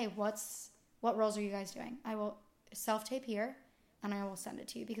said, hey, what roles are you guys doing? I will self-tape here and I will send it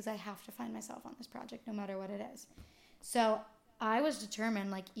to you because I have to find myself on this project no matter what it is. So I was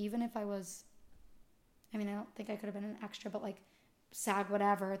determined, like, even if I was, I mean, I don't think I could have been an extra, but like SAG,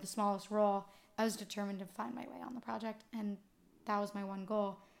 whatever, the smallest role, I was determined to find my way on the project. And that was my one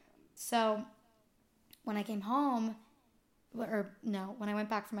goal. So when I came home, when I went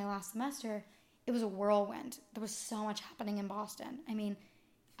back for my last semester, it was a whirlwind. There was so much happening in Boston. I mean,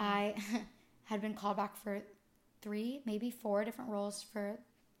 I had been called back for 3, maybe 4 different roles for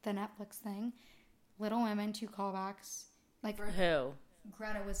the Netflix thing. Little Women, 2 callbacks. Like, For who?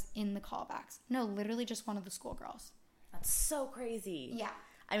 Greta was in the callbacks. No, literally just one of the schoolgirls. That's so crazy. Yeah.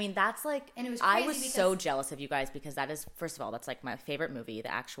 I mean, that's like, And it was I crazy was so jealous of you guys because that is, first of all, that's like my favorite movie,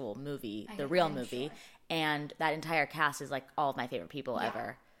 the actual movie, the real movie. Sure. And that entire cast is like all of my favorite people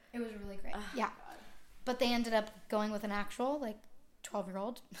ever. It was really great. Yeah. But they ended up going with an actual, like,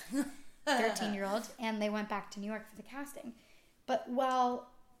 12-year-old, 13-year-old, and they went back to New York for the casting. But while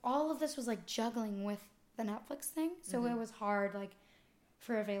all of this was, like, juggling with the Netflix thing, so it was hard, like,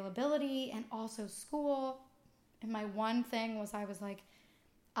 for availability and also school. And my one thing was I was like,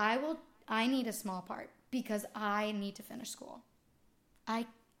 I need a small part because I need to finish school.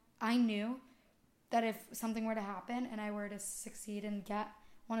 I knew that if something were to happen and I were to succeed and get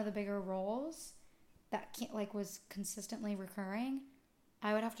one of the bigger roles that was consistently recurring,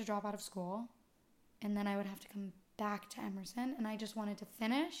 I would have to drop out of school and then I would have to come back to Emerson, and I just wanted to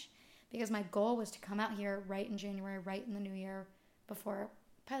finish because my goal was to come out here right in January, right in the new year, before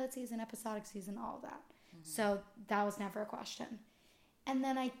pilot season, episodic season, all of that. So that was never a question. And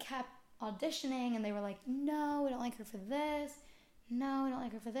then I kept auditioning and they were like, no, we don't like her for this. No, we don't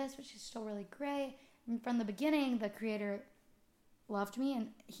like her for this, but she's still really great. And from the beginning, the creator loved me, and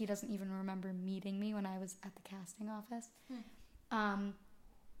he doesn't even remember meeting me when I was at the casting office.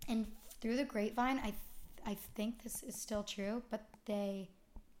 And through the grapevine, I think this is still true, but they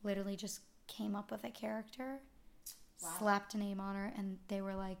literally just came up with a character, slapped a name on her, and they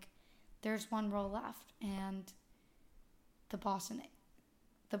were like, there's one role left. And the Boston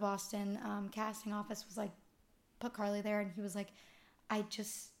casting office was like, put Carly there, and he was like, I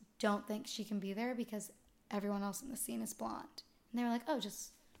just don't think she can be there because everyone else in the scene is blonde. And they were like, oh,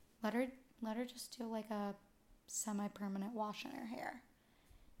 just let her just do like a semi-permanent wash in her hair.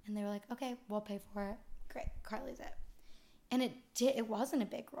 And they were like, okay, we'll pay for it. Great, Carly's it. And it wasn't a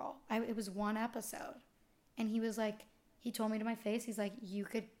big role. It was one episode. And he was like, he told me to my face, he's like, you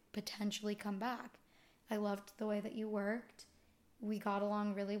could potentially come back. I loved the way that you worked. We got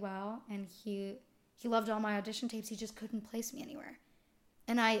along really well. And he loved all my audition tapes. He just couldn't place me anywhere.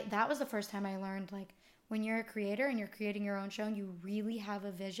 And that was the first time I learned, like, when you're a creator and you're creating your own show and you really have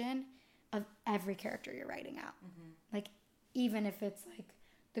a vision of every character you're writing out. Like, even if it's like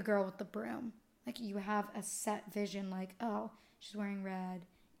the girl with the broom, like, you have a set vision, like, oh, she's wearing red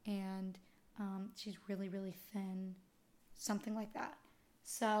and she's really, really thin, something like that.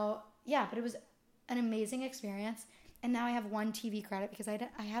 So, yeah, but it was an amazing experience. And now I have one TV credit because I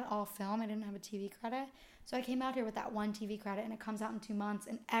had all film. I didn't have a TV credit. So I came out here with that one TV credit, and it comes out in 2 months,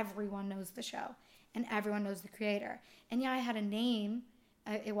 and everyone knows the show, and everyone knows the creator. And yeah, I had a name.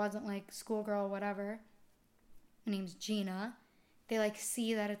 It wasn't like schoolgirl, whatever. My name's Gina. They like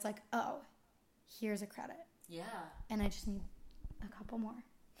see that it's like, oh, here's a credit. Yeah. And I just need a couple more,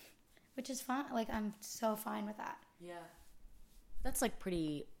 which is fine. Like, I'm so fine with that. Yeah. That's like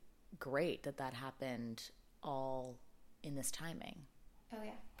pretty great that happened all in this timing. Oh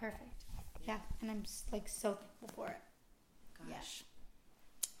yeah, perfect. Yeah, and I'm like so thankful for it. Gosh.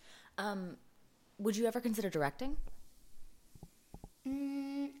 Yeah. Would you ever consider directing?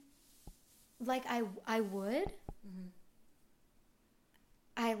 Like I would. Mm-hmm.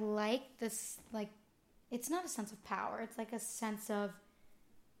 I like this, like, it's not a sense of power. It's like a sense of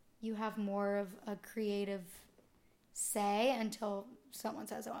you have more of a creative say until someone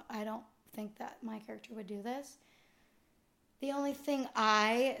says, oh, I don't think that my character would do this. The only thing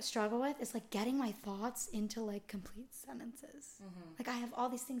I struggle with is like getting my thoughts into like complete sentences. Mm-hmm. Like I have all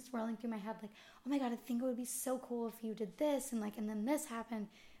these things swirling through my head like, oh my God, I think it would be so cool if you did this and then this happened.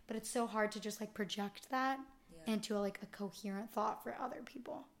 But it's so hard to just like project that into like a coherent thought for other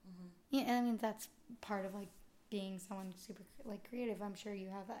people. Mm-hmm. Yeah, I mean that's part of like being someone super like creative. I'm sure you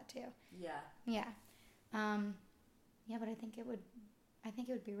have that too. Yeah. Yeah. Yeah, but I think it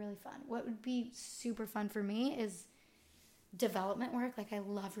would be really fun. What would be super fun for me is development work. Like I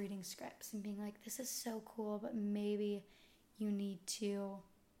love reading scripts and being like, this is so cool, but maybe you need to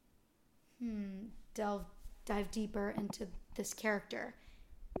dive deeper into this character.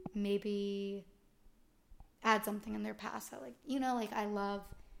 Maybe add something in their past that, like, you know, like I love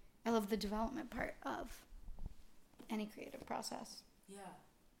the development part of any creative process. Yeah.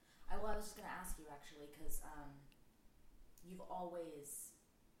 I was just going to ask you actually because you've always,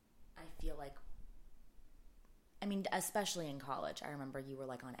 I feel like, I mean, especially in college, I remember you were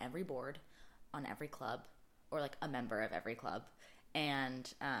like on every board, on every club, or like a member of every club.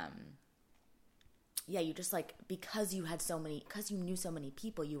 And yeah, you just like, because you knew so many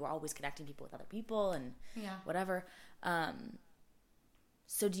people, you were always connecting people with other people and whatever.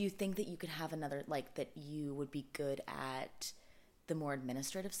 So do you think that you could have another, like that you would be good at the more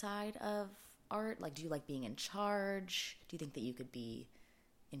administrative side of art? Like, do you like being in charge? Do you think that you could be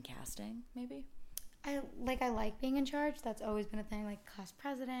in casting maybe? I like being in charge. That's always been a thing, like class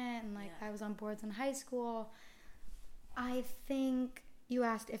president, and like I was on boards in high school. I think you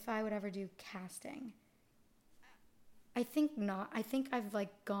asked if I would ever do casting. I think not. I think I've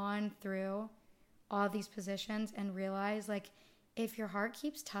like gone through all these positions and realized like if your heart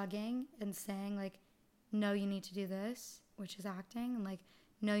keeps tugging and saying like, no, you need to do this, which is acting, and like,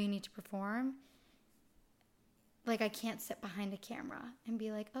 no, you need to perform. Like, I can't sit behind a camera and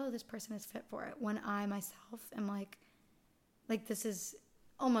be like, oh, this person is fit for it. When I myself am like this is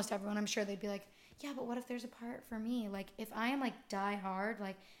almost everyone. I'm sure they'd be like, yeah, but what if there's a part for me? Like, if I am like die hard,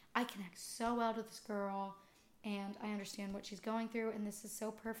 like I connect so well to this girl and I understand what she's going through and this is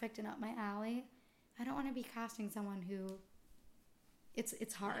so perfect and up my alley. I don't want to be casting someone who it's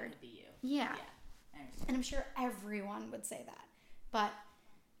hard. That could be you. Yeah. I understand. And I'm sure everyone would say that. But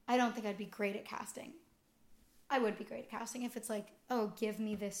I don't think I'd be great at casting. I would be great at casting if it's like, oh, give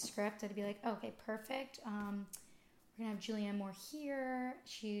me this script. I'd be like, oh, okay, perfect. We're going to have Julianne Moore here.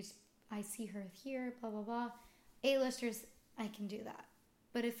 I see her here, blah, blah, blah. A-listers, I can do that.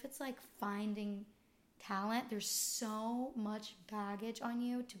 But if it's like finding talent, there's so much baggage on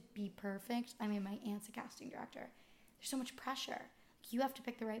you to be perfect. I mean, my aunt's a casting director. There's so much pressure. You have to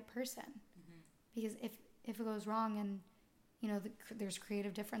pick the right person. Mm-hmm. Because if it goes wrong and, you know, there's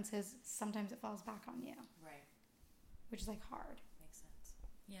creative differences, sometimes it falls back on you. Right. Which is like hard. Makes sense.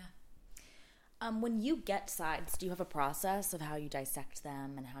 Yeah. When you get sides, do you have a process of how you dissect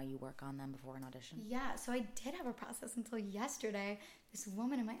them and how you work on them before an audition? Yeah, so I did have a process until yesterday. This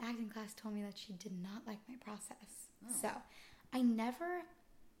woman in my acting class told me that she did not like my process. Oh. So I never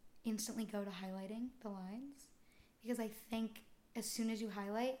instantly go to highlighting the lines because I think as soon as you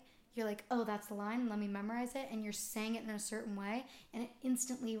highlight, you're like, oh, that's the line, let me memorize it, and you're saying it in a certain way, and it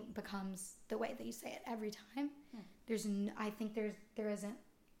instantly becomes the way that you say it every time. I think there isn't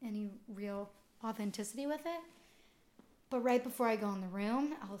any real authenticity with it. But right before I go in the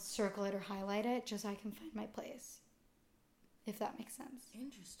room, I'll circle it or highlight it just so I can find my place, if that makes sense.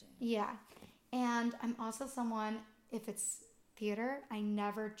 Interesting. Yeah. And I'm also someone, if it's theater, I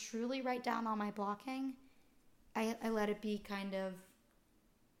never truly write down all my blocking. I let it be kind of,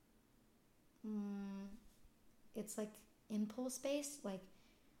 it's like impulse based, like,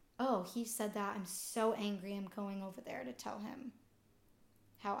 oh, he said that, I'm so angry, I'm going over there to tell him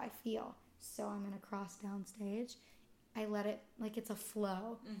how I feel. So I'm going to cross downstage. I let it, like, it's a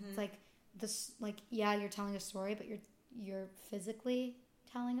flow. It's like this, like, yeah, you're telling a story, but you're physically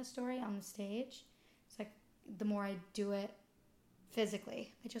telling a story on the stage. It's like the more I do it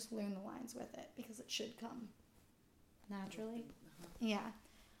physically, I just learn the lines with it because it should come naturally. Yeah.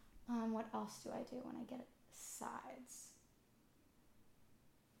 What else do I do when I get sides?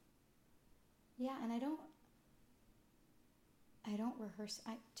 Yeah, and I don't rehearse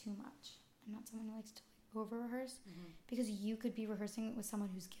too much. I'm not someone who likes to over rehearse because you could be rehearsing with someone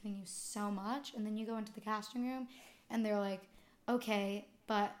who's giving you so much, and then you go into the casting room and they're like, okay,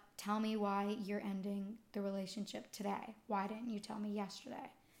 but tell me why you're ending the relationship today. Why didn't you tell me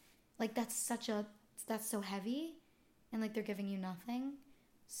yesterday? Like, that's so heavy, and like they're giving you nothing.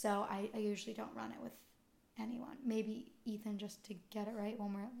 So I usually don't run it with anyone. Maybe Ethan, just to get it right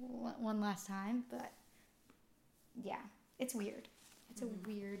one last time, but yeah, it's weird. It's a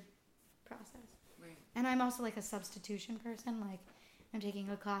weird process. Right. And I'm also like a substitution person. Like, I'm taking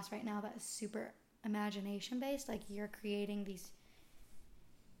a class right now that is super imagination based. Like, you're creating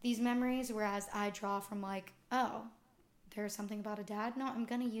these memories, whereas I draw from like, oh, there's something about a dad. No, I'm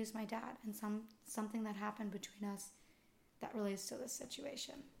gonna use my dad and something that happened between us that relates to this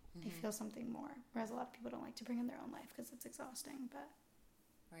situation. I feel something more. Whereas a lot of people don't like to bring in their own life because it's exhausting, but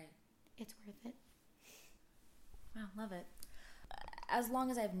right, it's worth it. Wow, love it. As long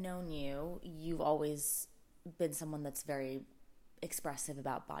as I've known you, you've always been someone that's very expressive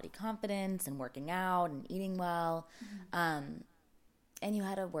about body confidence and working out and eating well. And you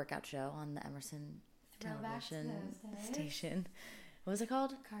had a workout show on the Emerson television station. What was it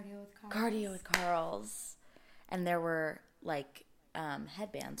called? Cardio with Carls. And there were like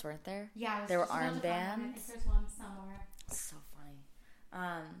headbands, weren't there? Yeah, there were armbands. There's one somewhere. So funny.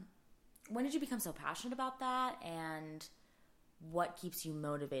 When did you become so passionate about that, and what keeps you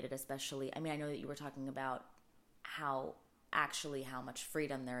motivated, especially? I mean, I know that you were talking about how much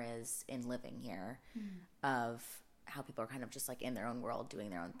freedom there is in living here, of how people are kind of just like in their own world doing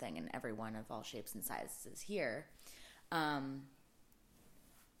their own thing, and everyone of all shapes and sizes is here.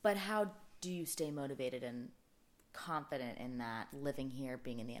 But how do you stay motivated and confident in that, living here,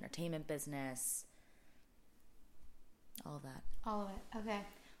 being in the entertainment business, all of that? All of it. Okay.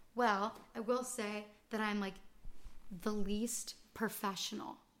 Well, I will say that I'm like the least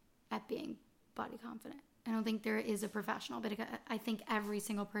professional at being body confident. I don't think there is a professional, but I think every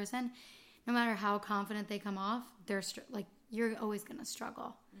single person, no matter how confident they come off, they're like, you're always going to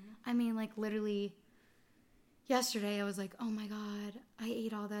struggle. I mean, like, literally yesterday I was like, oh my God, I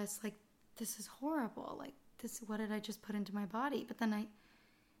ate all this. Like, this is horrible. Like, what did I just put into my body? But then I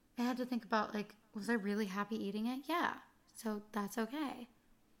had to think about, like, was I really happy eating it? Yeah. So that's okay.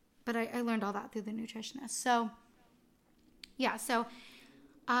 But I learned all that through the nutritionist. So, yeah. So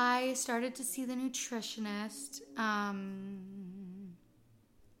I started to see the nutritionist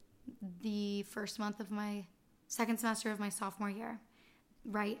the first month of my second semester of my sophomore year,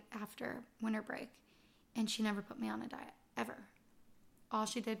 right after winter break. And she never put me on a diet, ever. All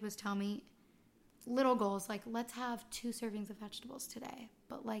she did was tell me little goals, like, let's have 2 servings of vegetables today.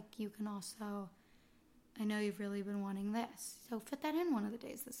 But, like, you can also, I know you've really been wanting this, so fit that in one of the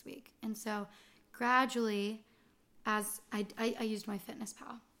days this week. And so gradually, as I used my Fitness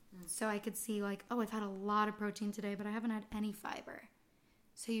Pal, so I could see, like, oh, I've had a lot of protein today, but I haven't had any fiber.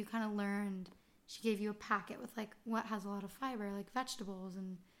 So you kind of learned, she gave you a packet with, like, what has a lot of fiber, like vegetables,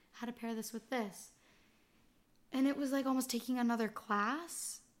 and how to pair this with this. And it was like almost taking another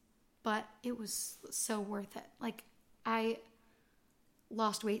class, but it was so worth it. Like, I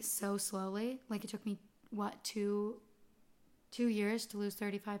lost weight so slowly. Like, it took me, 2 years to lose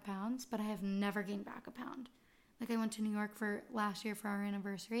 35 pounds, but I have never gained back a pound. Like, I went to New York for last year for our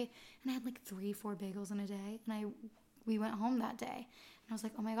anniversary, and I had like 3-4 bagels in a day, and we went home that day. And I was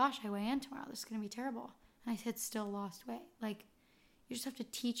like, oh my gosh, I weigh in tomorrow. This is going to be terrible. And I had still lost weight. Like, you just have to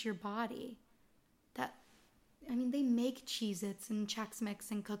teach your body that, I mean, they make Cheez-Its and Chex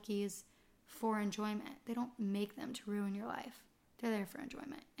Mix and cookies for enjoyment. They don't make them to ruin your life. They're there for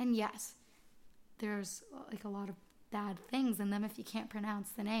enjoyment. And yes, there's like a lot of bad things in them if you can't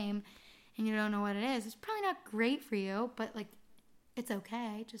pronounce the name and you don't know what it is. It's probably not great for you, but like, it's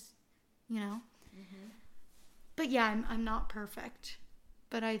okay. Just, you know. But yeah, I'm not perfect.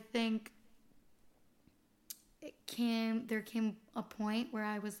 But I think there came a point where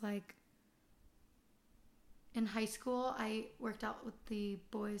I was like, in high school, I worked out with the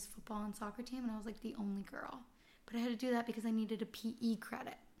boys' football and soccer team, and I was like the only girl. But I had to do that because I needed a PE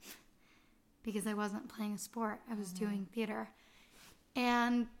credit because I wasn't playing a sport. I was doing theater.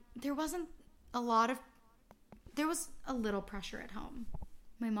 And there was a little pressure at home.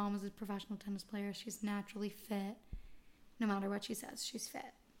 My mom was a professional tennis player. She's naturally fit. No matter what she says, she's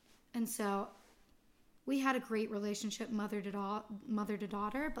fit. And so we had a great relationship, mother to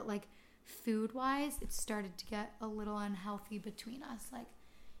daughter, but like food-wise, it started to get a little unhealthy between us. Like,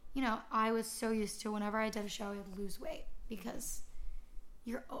 you know, I was so used to whenever I did a show, I would lose weight because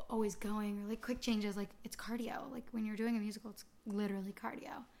you're always going, or like quick changes, like it's cardio. Like when you're doing a musical, it's literally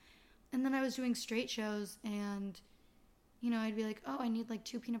cardio. And then I was doing straight shows, and you know, I'd be like, oh, I need like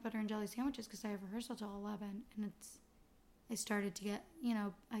 2 peanut butter and jelly sandwiches because I have rehearsal till 11. And I started to get, you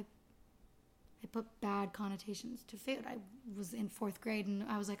know, I put bad connotations to food. I was in 4th grade and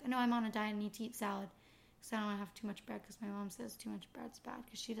I was like, no, I'm on a diet and need to eat salad because I don't want to have too much bread because my mom says too much bread's bad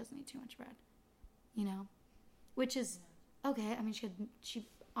because she doesn't eat too much bread, you know, which is okay. I mean, she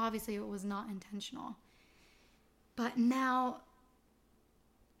obviously it was not intentional, but now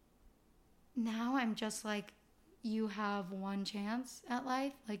I'm just like, you have one chance at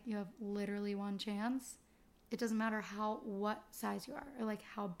life. Like you have literally one chance. It doesn't matter what size you are or like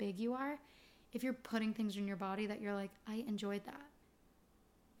how big you are. If you're putting things in your body that you're like, I enjoyed that,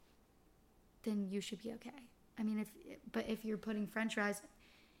 then you should be okay. I mean, if you're putting French fries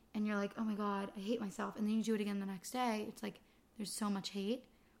and you're like, oh my God, I hate myself, and then you do it again the next day, it's like, there's so much hate.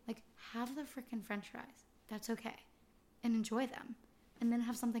 Like, have the freaking French fries. That's okay. And enjoy them. And then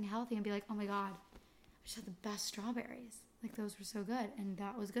have something healthy and be like, oh my God, I just had the best strawberries. Like, those were so good, and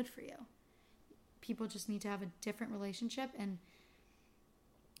that was good for you. People just need to have a different relationship, and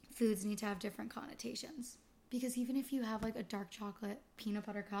foods need to have different connotations. Because even if you have like a dark chocolate peanut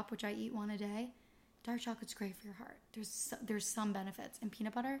butter cup, which I eat one a day, dark chocolate's great for your heart. There's some benefits. And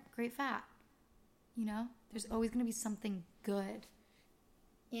peanut butter, great fat. You know? There's always going to be something good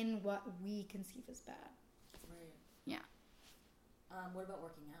in what we conceive as bad. Right. Yeah. What about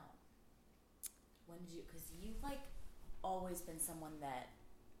working out? When did you... Because you've like always been someone that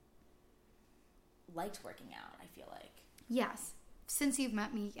liked working out, I feel like. Yes. Since you've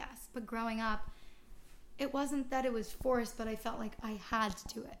met me, yes. But growing up, it wasn't that it was forced, but I felt like I had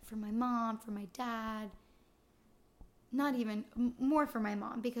to do it for my mom, for my dad. Not even, more for my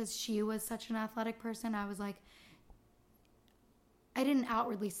mom, because she was such an athletic person. I was like, I didn't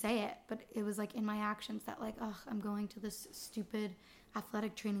outwardly say it, but it was like in my actions that like, ugh, I'm going to this stupid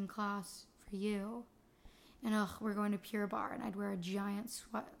athletic training class for you. And ugh, we're going to Pure Barre. And I'd wear a giant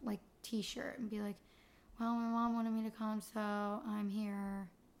t-shirt and be like, well, my mom wanted me to come, so I'm here.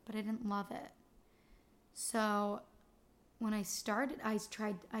 But I didn't love it. So when I started,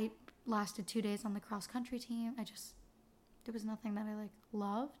 I lasted 2 days on the cross-country team. There was nothing that I like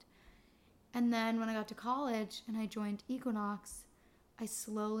loved. And then when I got to college and I joined Equinox, I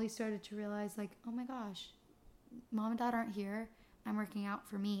slowly started to realize like, oh my gosh, mom and dad aren't here. I'm working out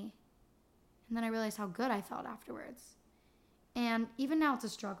for me. And then I realized how good I felt afterwards. And even now it's a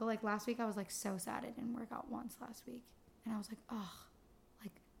struggle. Like last week I was like so sad I didn't work out once last week. And I was like, oh,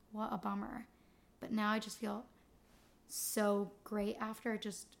 like what a bummer. But now I just feel so great after.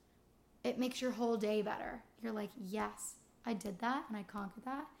 It makes your whole day better. You're like, yes, I did that and I conquered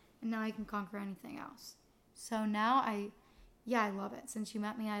that. And now I can conquer anything else. So now I love it. Since you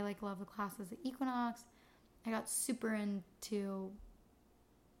met me, I like love the classes at Equinox. I got super into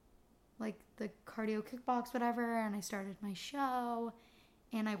like the cardio kickbox, whatever. And I started my show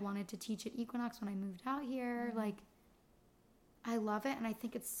and I wanted to teach at Equinox when I moved out here. Mm-hmm. Like, I love it. And I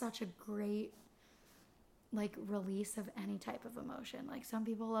think it's such a great like release of any type of emotion. Like some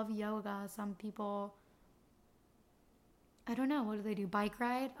people love yoga. Some people, I don't know, what do they do? Bike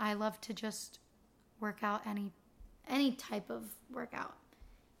ride? I love to just work out any type of workout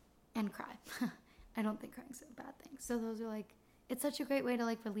and cry. I don't think crying's a bad thing. So those are like, it's such a great way to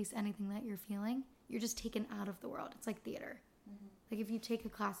like release anything that you're feeling. You're just taken out of the world. It's like theater. Mm-hmm. Like if you take a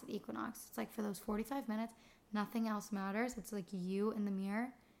class at Equinox, it's like for those 45 minutes, nothing else matters. It's like you in the mirror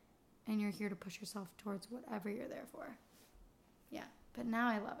and you're here to push yourself towards whatever you're there for. Yeah. But now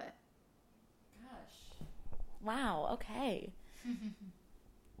I love it. Gosh. Wow. Okay.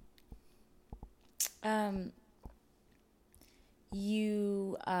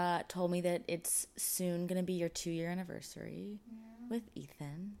 You told me that it's soon going to be your 2-year anniversary with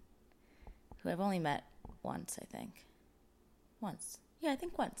Ethan, who I've only met once, I think. Once. Yeah, I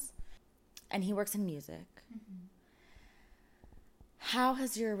think once. And he works in music. Mm-hmm. How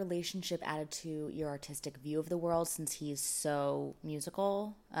has your relationship added to your artistic view of the world since he's so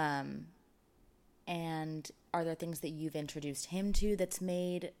musical? And are there things that you've introduced him to that's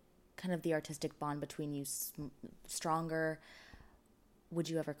made kind of the artistic bond between you stronger? Would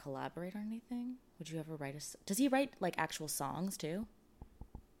you ever collaborate on anything? Would you ever does he write like actual songs too?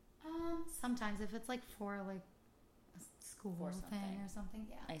 Sometimes if it's like for like a school thing or something.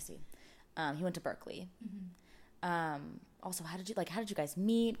 Yeah. I see. He went to Berkeley. Mm-hmm. Also, how did you guys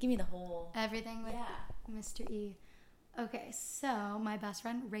meet? Give me the whole everything with Mr. E. Okay, so my best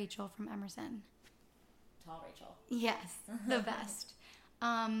friend Rachel from Emerson. Tall Rachel. Yes, the best.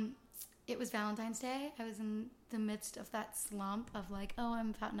 It was Valentine's Day. I was in the midst of that slump of like, oh,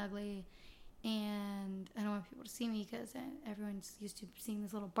 I'm fat and ugly, and I don't want people to see me because everyone's used to seeing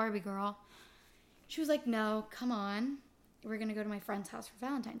this little Barbie girl. She was like, no, come on. We're going to go to my friend's house for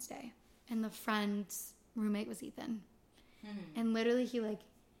Valentine's Day. And the friend's roommate was Ethan. Mm-hmm. And literally he like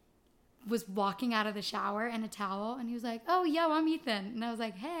was walking out of the shower in a towel, and he was like, oh, yo, I'm Ethan. And I was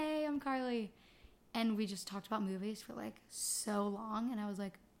like, hey, I'm Carly. And we just talked about movies for like so long. And I was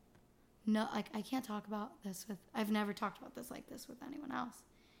like, no, like I can't talk about this I've never talked about this like this with anyone else.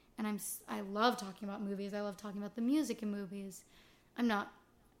 And I love talking about movies. I love talking about the music in movies. I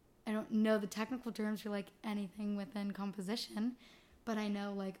don't know the technical terms for like anything within composition, but I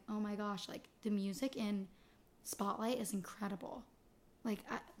know like, oh my gosh, like the music in Spotlight is incredible. Like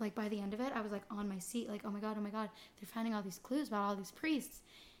by the end of it, I was like on my seat, like, oh my God, they're finding all these clues about all these priests.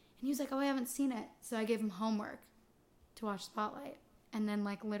 And he was like, oh, I haven't seen it. So I gave him homework to watch Spotlight. And then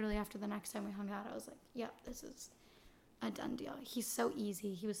like literally after the next time we hung out, I was like, yep, this is a done deal. He's so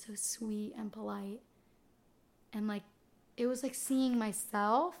easy. He was so sweet and polite. And like, it was like seeing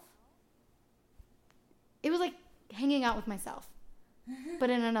myself. It was like hanging out with myself, but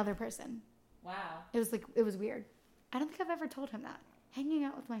in another person. Wow. It was weird. I don't think I've ever told him that. Hanging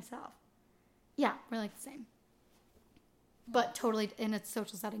out with myself. Yeah, we're like the same. But totally, in a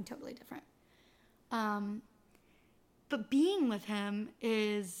social setting, totally different. But being with him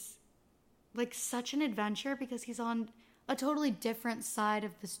is like such an adventure because he's on a totally different side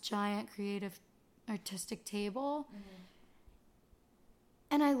of this giant creative artistic table. Mm-hmm.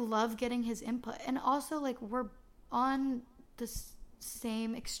 And I love getting his input. And also like we're on this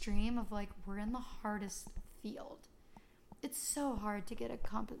same extreme of like we're in the hardest field. It's so hard to get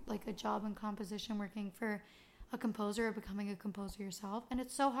a job in composition working for a composer or becoming a composer yourself. And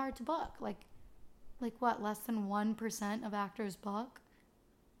it's so hard to book. Like what, less than 1% of actors book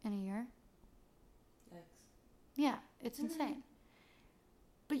in a year? Yikes. Yeah, it's insane.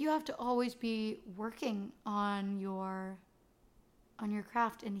 But you have to always be working on your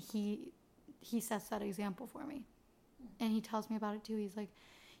craft, and he sets that example for me. And he tells me about it too. He's like,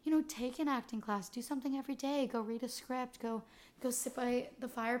 take an acting class, do something every day, go read a script, go sit by the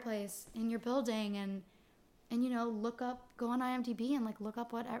fireplace in your building and go on IMDb and like look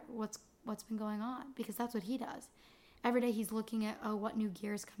up what's been going on, because that's what he does. Every day he's looking at, what new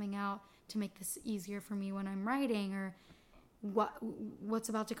gear is coming out to make this easier for me when I'm writing, or what's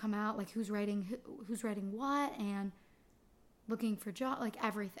about to come out, like who's writing what, and looking for like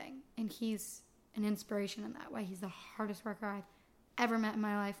everything. And he's an inspiration in that way. He's the hardest worker I've ever met in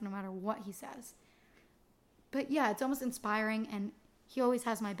my life, no matter what he says. But yeah, it's almost inspiring, and he always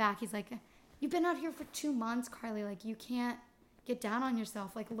has my back. He's like, you've been out here for 2 months, Carly, like you can't get down on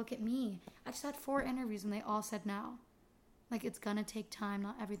yourself. Like, look at me. I just had 4 interviews and they all said no. Like, it's gonna take time.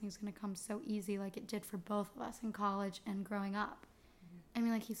 Not everything's gonna come so easy like it did for both of us in college and growing up. Mm-hmm. I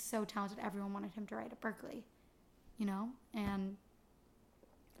mean, like, he's so talented. Everyone wanted him to write at Berkeley, and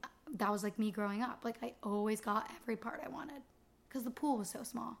that was like me growing up. Like, I always got every part I wanted because the pool was so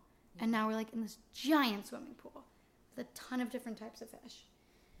small. Yeah. And now we're like in this giant swimming pool with a ton of different types of fish.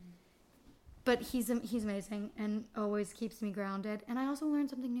 But he's amazing and always keeps me grounded. And I also learn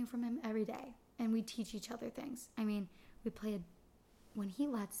something new from him every day. And we teach each other things. I mean, when he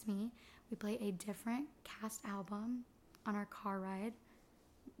lets me, we play a different cast album on our car ride,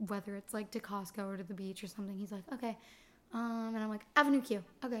 whether it's like to Costco or to the beach or something. He's like, okay. And I'm like, Avenue Q.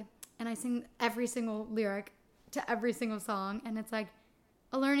 Okay. And I sing every single lyric to every single song. And it's like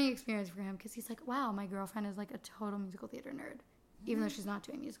a learning experience for him, because he's like, wow, my girlfriend is like a total musical theater nerd, even though she's not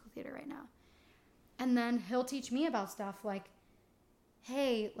doing musical theater right now. And then he'll teach me about stuff like,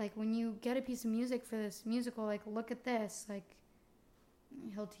 hey, like when you get a piece of music for this musical, like look at this. Like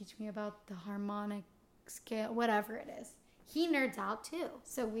he'll teach me about the harmonic scale, whatever it is. He nerds out too.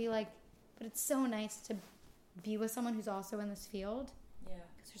 So but it's so nice to be with someone who's also in this field. Yeah.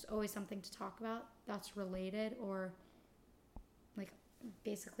 Because there's always something to talk about that's related or like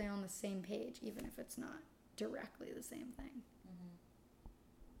basically on the same page, even if it's not directly the same thing.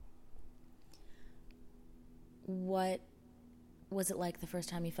 What was it like the first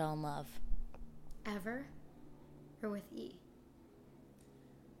time you fell in love? Ever? Or with E?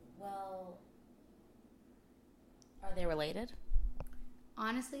 Well, are they related?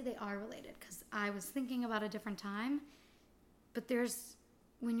 Honestly, they are related, because I was thinking about a different time. But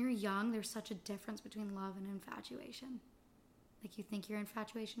when you're young, there's such a difference between love and infatuation. Like you think your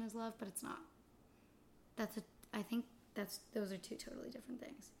infatuation is love, but it's not. I think those are two totally different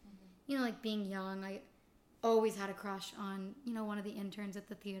things. You know, like being young, I always had a crush on, you know, one of the interns at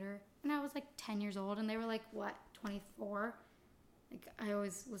the theater. And I was like 10 years old and they were like, what, 24? Like I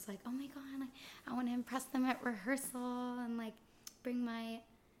always was like, oh my God, like, I want to impress them at rehearsal and like bring my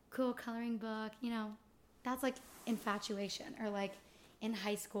cool coloring book, you know. That's like infatuation. Or like in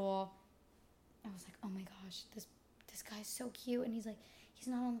high school, I was like, oh my gosh, this guy's so cute. And he's like, he's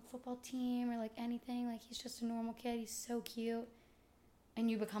not on the football team or like anything. Like he's just a normal kid. He's so cute. And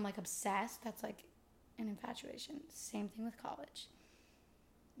you become like obsessed. That's like an infatuation. Same thing with college.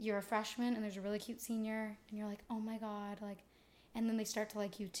 You're a freshman and there's a really cute senior and you're like, oh my God, like, and then they start to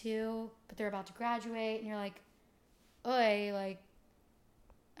like you too, but they're about to graduate and you're like, oi, like,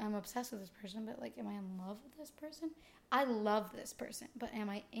 I'm obsessed with this person, but like, am I in love with this person? I love this person, but am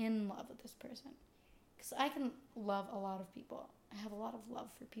I in love with this person? Because I can love a lot of people. I have a lot of love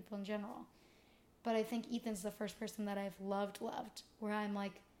for people in general. But I think Ethan's the first person that I've loved, where I'm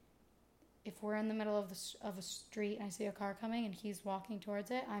like, if we're in the middle of a street and I see a car coming and he's walking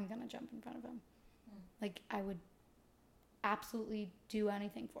towards it, I'm going to jump in front of him. Like, I would absolutely do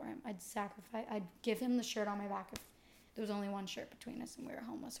anything for him. I'd give him the shirt on my back if there was only one shirt between us and we were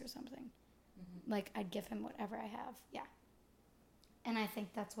homeless or something. Like, I'd give him whatever I have. Yeah. And I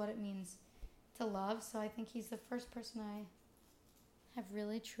think that's what it means to love. So I think he's the first person I have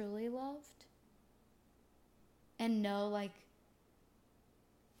really, truly loved. And know, like,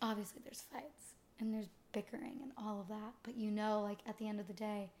 obviously there's fights and there's bickering and all of that. But you know, like, at the end of the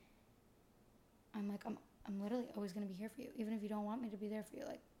day, I'm like, I'm literally always going to be here for you. Even if you don't want me to be there for you,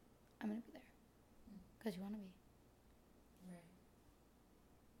 like, I'm going to be there. Because you want to be.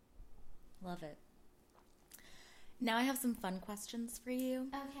 Right. Love it. Now I have some fun questions for you.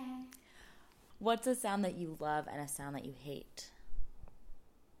 Okay. What's a sound that you love and a sound that you hate?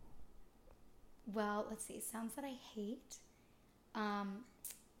 Well, let's see. Sounds that I hate.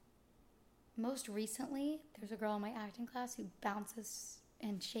 Most recently, there's a girl in my acting class who bounces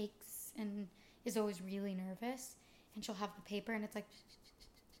and shakes and is always really nervous. And she'll have the paper and it's like...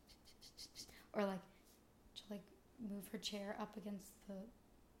 Or like, she'll like move her chair up against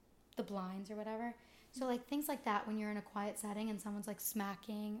the blinds or whatever. So like things like that when you're in a quiet setting and someone's like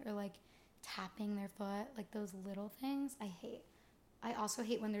smacking or like tapping their foot, like those little things, I hate. I also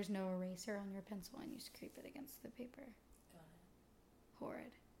hate when there's no eraser on your pencil and you scrape it against the paper. Got it.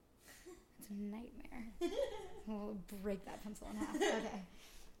 Horrid. It's a nightmare. We'll break that pencil in half. Okay.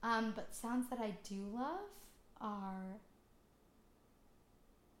 But sounds that I do love are...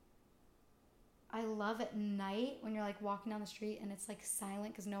 I love at night when you're like walking down the street and it's like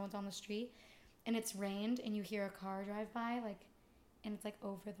silent because no one's on the street and it's rained and you hear a car drive by, like, and it's like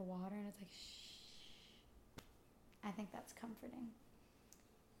over the water and it's like shh. I think that's comforting.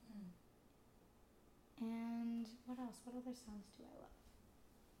 And what else? What other sounds do I love?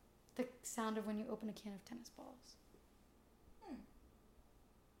 The sound of when you open a can of tennis balls.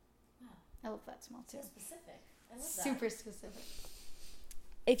 Wow. I love that smell too. So specific. I love that. Super specific.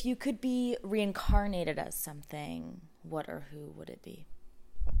 If you could be reincarnated as something, what or who would it be?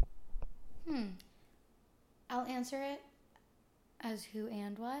 I'll answer it as who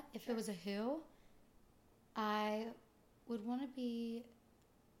and what. If it was a who, I would want to be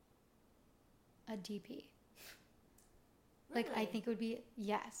a DP. Really? Like, I think it would be,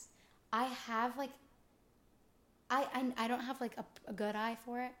 yes. I have, like, I don't have, like, a good eye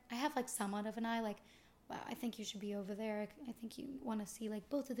for it. I have, like, somewhat of an eye, like, wow, I think you should be over there. I think you want to see, like,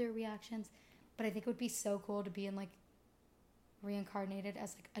 both of their reactions. But I think it would be so cool to be in, like, reincarnated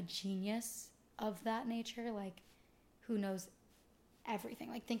as, like, a genius of that nature. Like, who knows everything.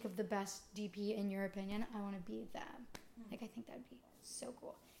 Like, think of the best DP in your opinion. I want to be them. Like, I think that would be so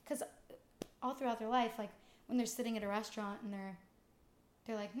cool. Because all throughout their life, like, when they're sitting at a restaurant and they're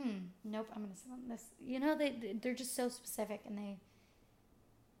like, nope, I'm going to sit on this. You know, they're just so specific and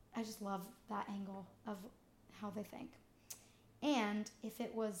I just love that angle of how they think. And if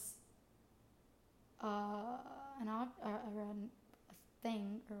it was a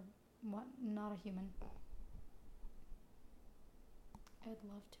thing or what, not a human, I would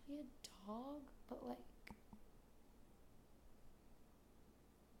love to be a dog, but like...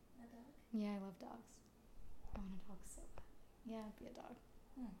 A dog? Yeah, I love dogs. I want a dog so bad. Yeah, I'd be a dog.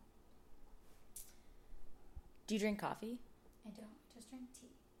 Do you drink coffee? I don't. I just drink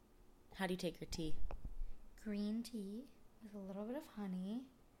tea. How do you take your tea? Green tea with a little bit of honey.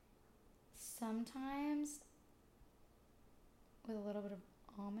 Sometimes with a little bit of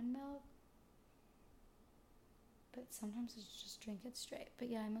almond milk. But sometimes I just drink it straight. But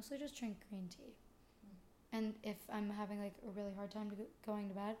yeah, I mostly just drink green tea. And if I'm having like a really hard time going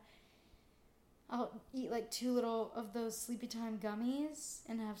to bed, I'll eat like 2 little of those sleepy time gummies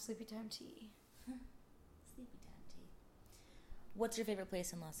and have sleepy time tea. Sleepy time tea. What's your favorite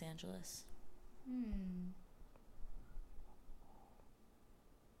place in Los Angeles?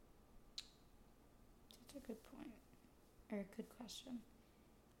 That's a good point. Or a good question.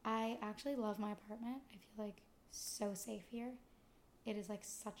 I actually love my apartment. I feel like so safe here. It is like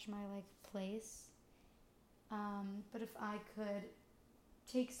such my like place. But if I could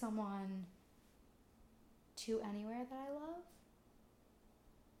take someone to anywhere that I love,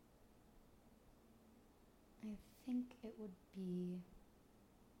 I think it would be...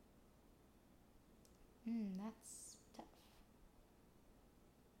 that's tough.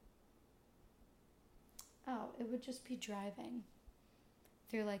 Oh, it would just be driving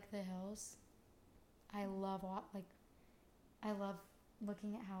through like the hills. I love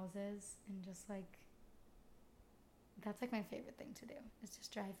looking at houses and just like, that's like my favorite thing to do, is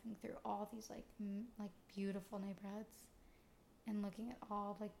just driving through all these like beautiful neighborhoods and looking at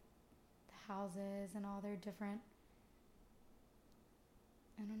all like the houses and all their different,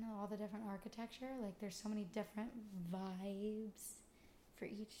 I don't know, all the different architecture. Like there's so many different vibes for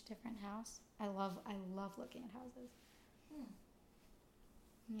each different house. I love looking at houses.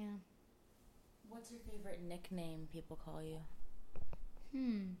 Yeah. What's your favorite nickname people call you?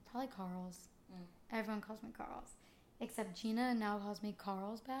 Probably Carl's. Everyone calls me Carl's. Except Gina now calls me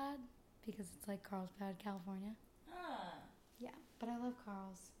Carlsbad because it's like Carlsbad, California. Yeah, but I love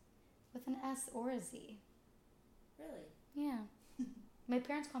Carl's. With an S or a Z. Really? Yeah. My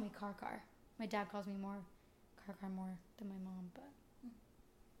parents call me Car. My dad calls me Car more than my mom, but...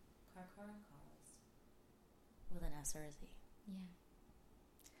 Car and Carl's. With an S or a Z. Yeah.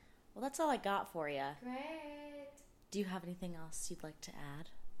 Well, that's all I got for you. Great. Do you have anything else you'd like to add?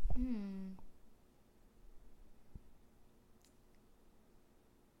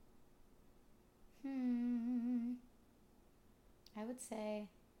 I would say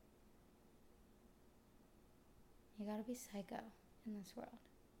you gotta be psycho in this world.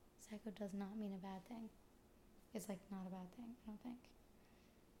 Psycho does not mean a bad thing. It's like not a bad thing, I don't think.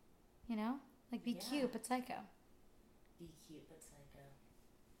 You know? Like be cute but psycho. Be cute but psycho.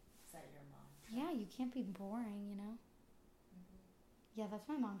 Is that your mantra? Yeah, you can't be boring, you know? Yeah, that's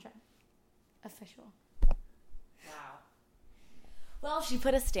my mantra. Official. Wow. Well, she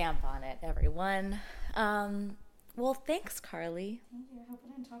put a stamp on it, everyone. Well, thanks, Carly. Thank you. I hope I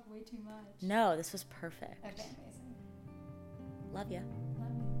didn't talk way too much. No, this was perfect. Okay, amazing. Love ya.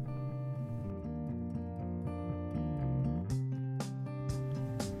 Love you.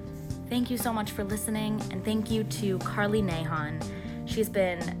 Thank you so much for listening, and thank you to Carly Nahon. She's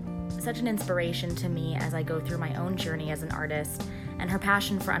been such an inspiration to me as I go through my own journey as an artist, and her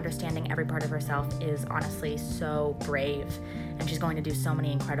passion for understanding every part of herself is honestly so brave, and she's going to do so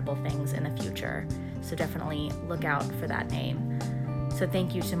many incredible things in the future. So definitely look out for that name. So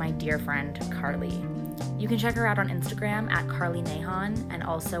thank you to my dear friend, Carly. You can check her out on Instagram at Carly Nahon and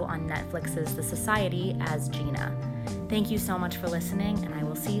also on Netflix's The Society as Gina. Thank you so much for listening, and I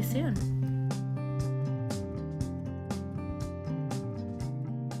will see you soon.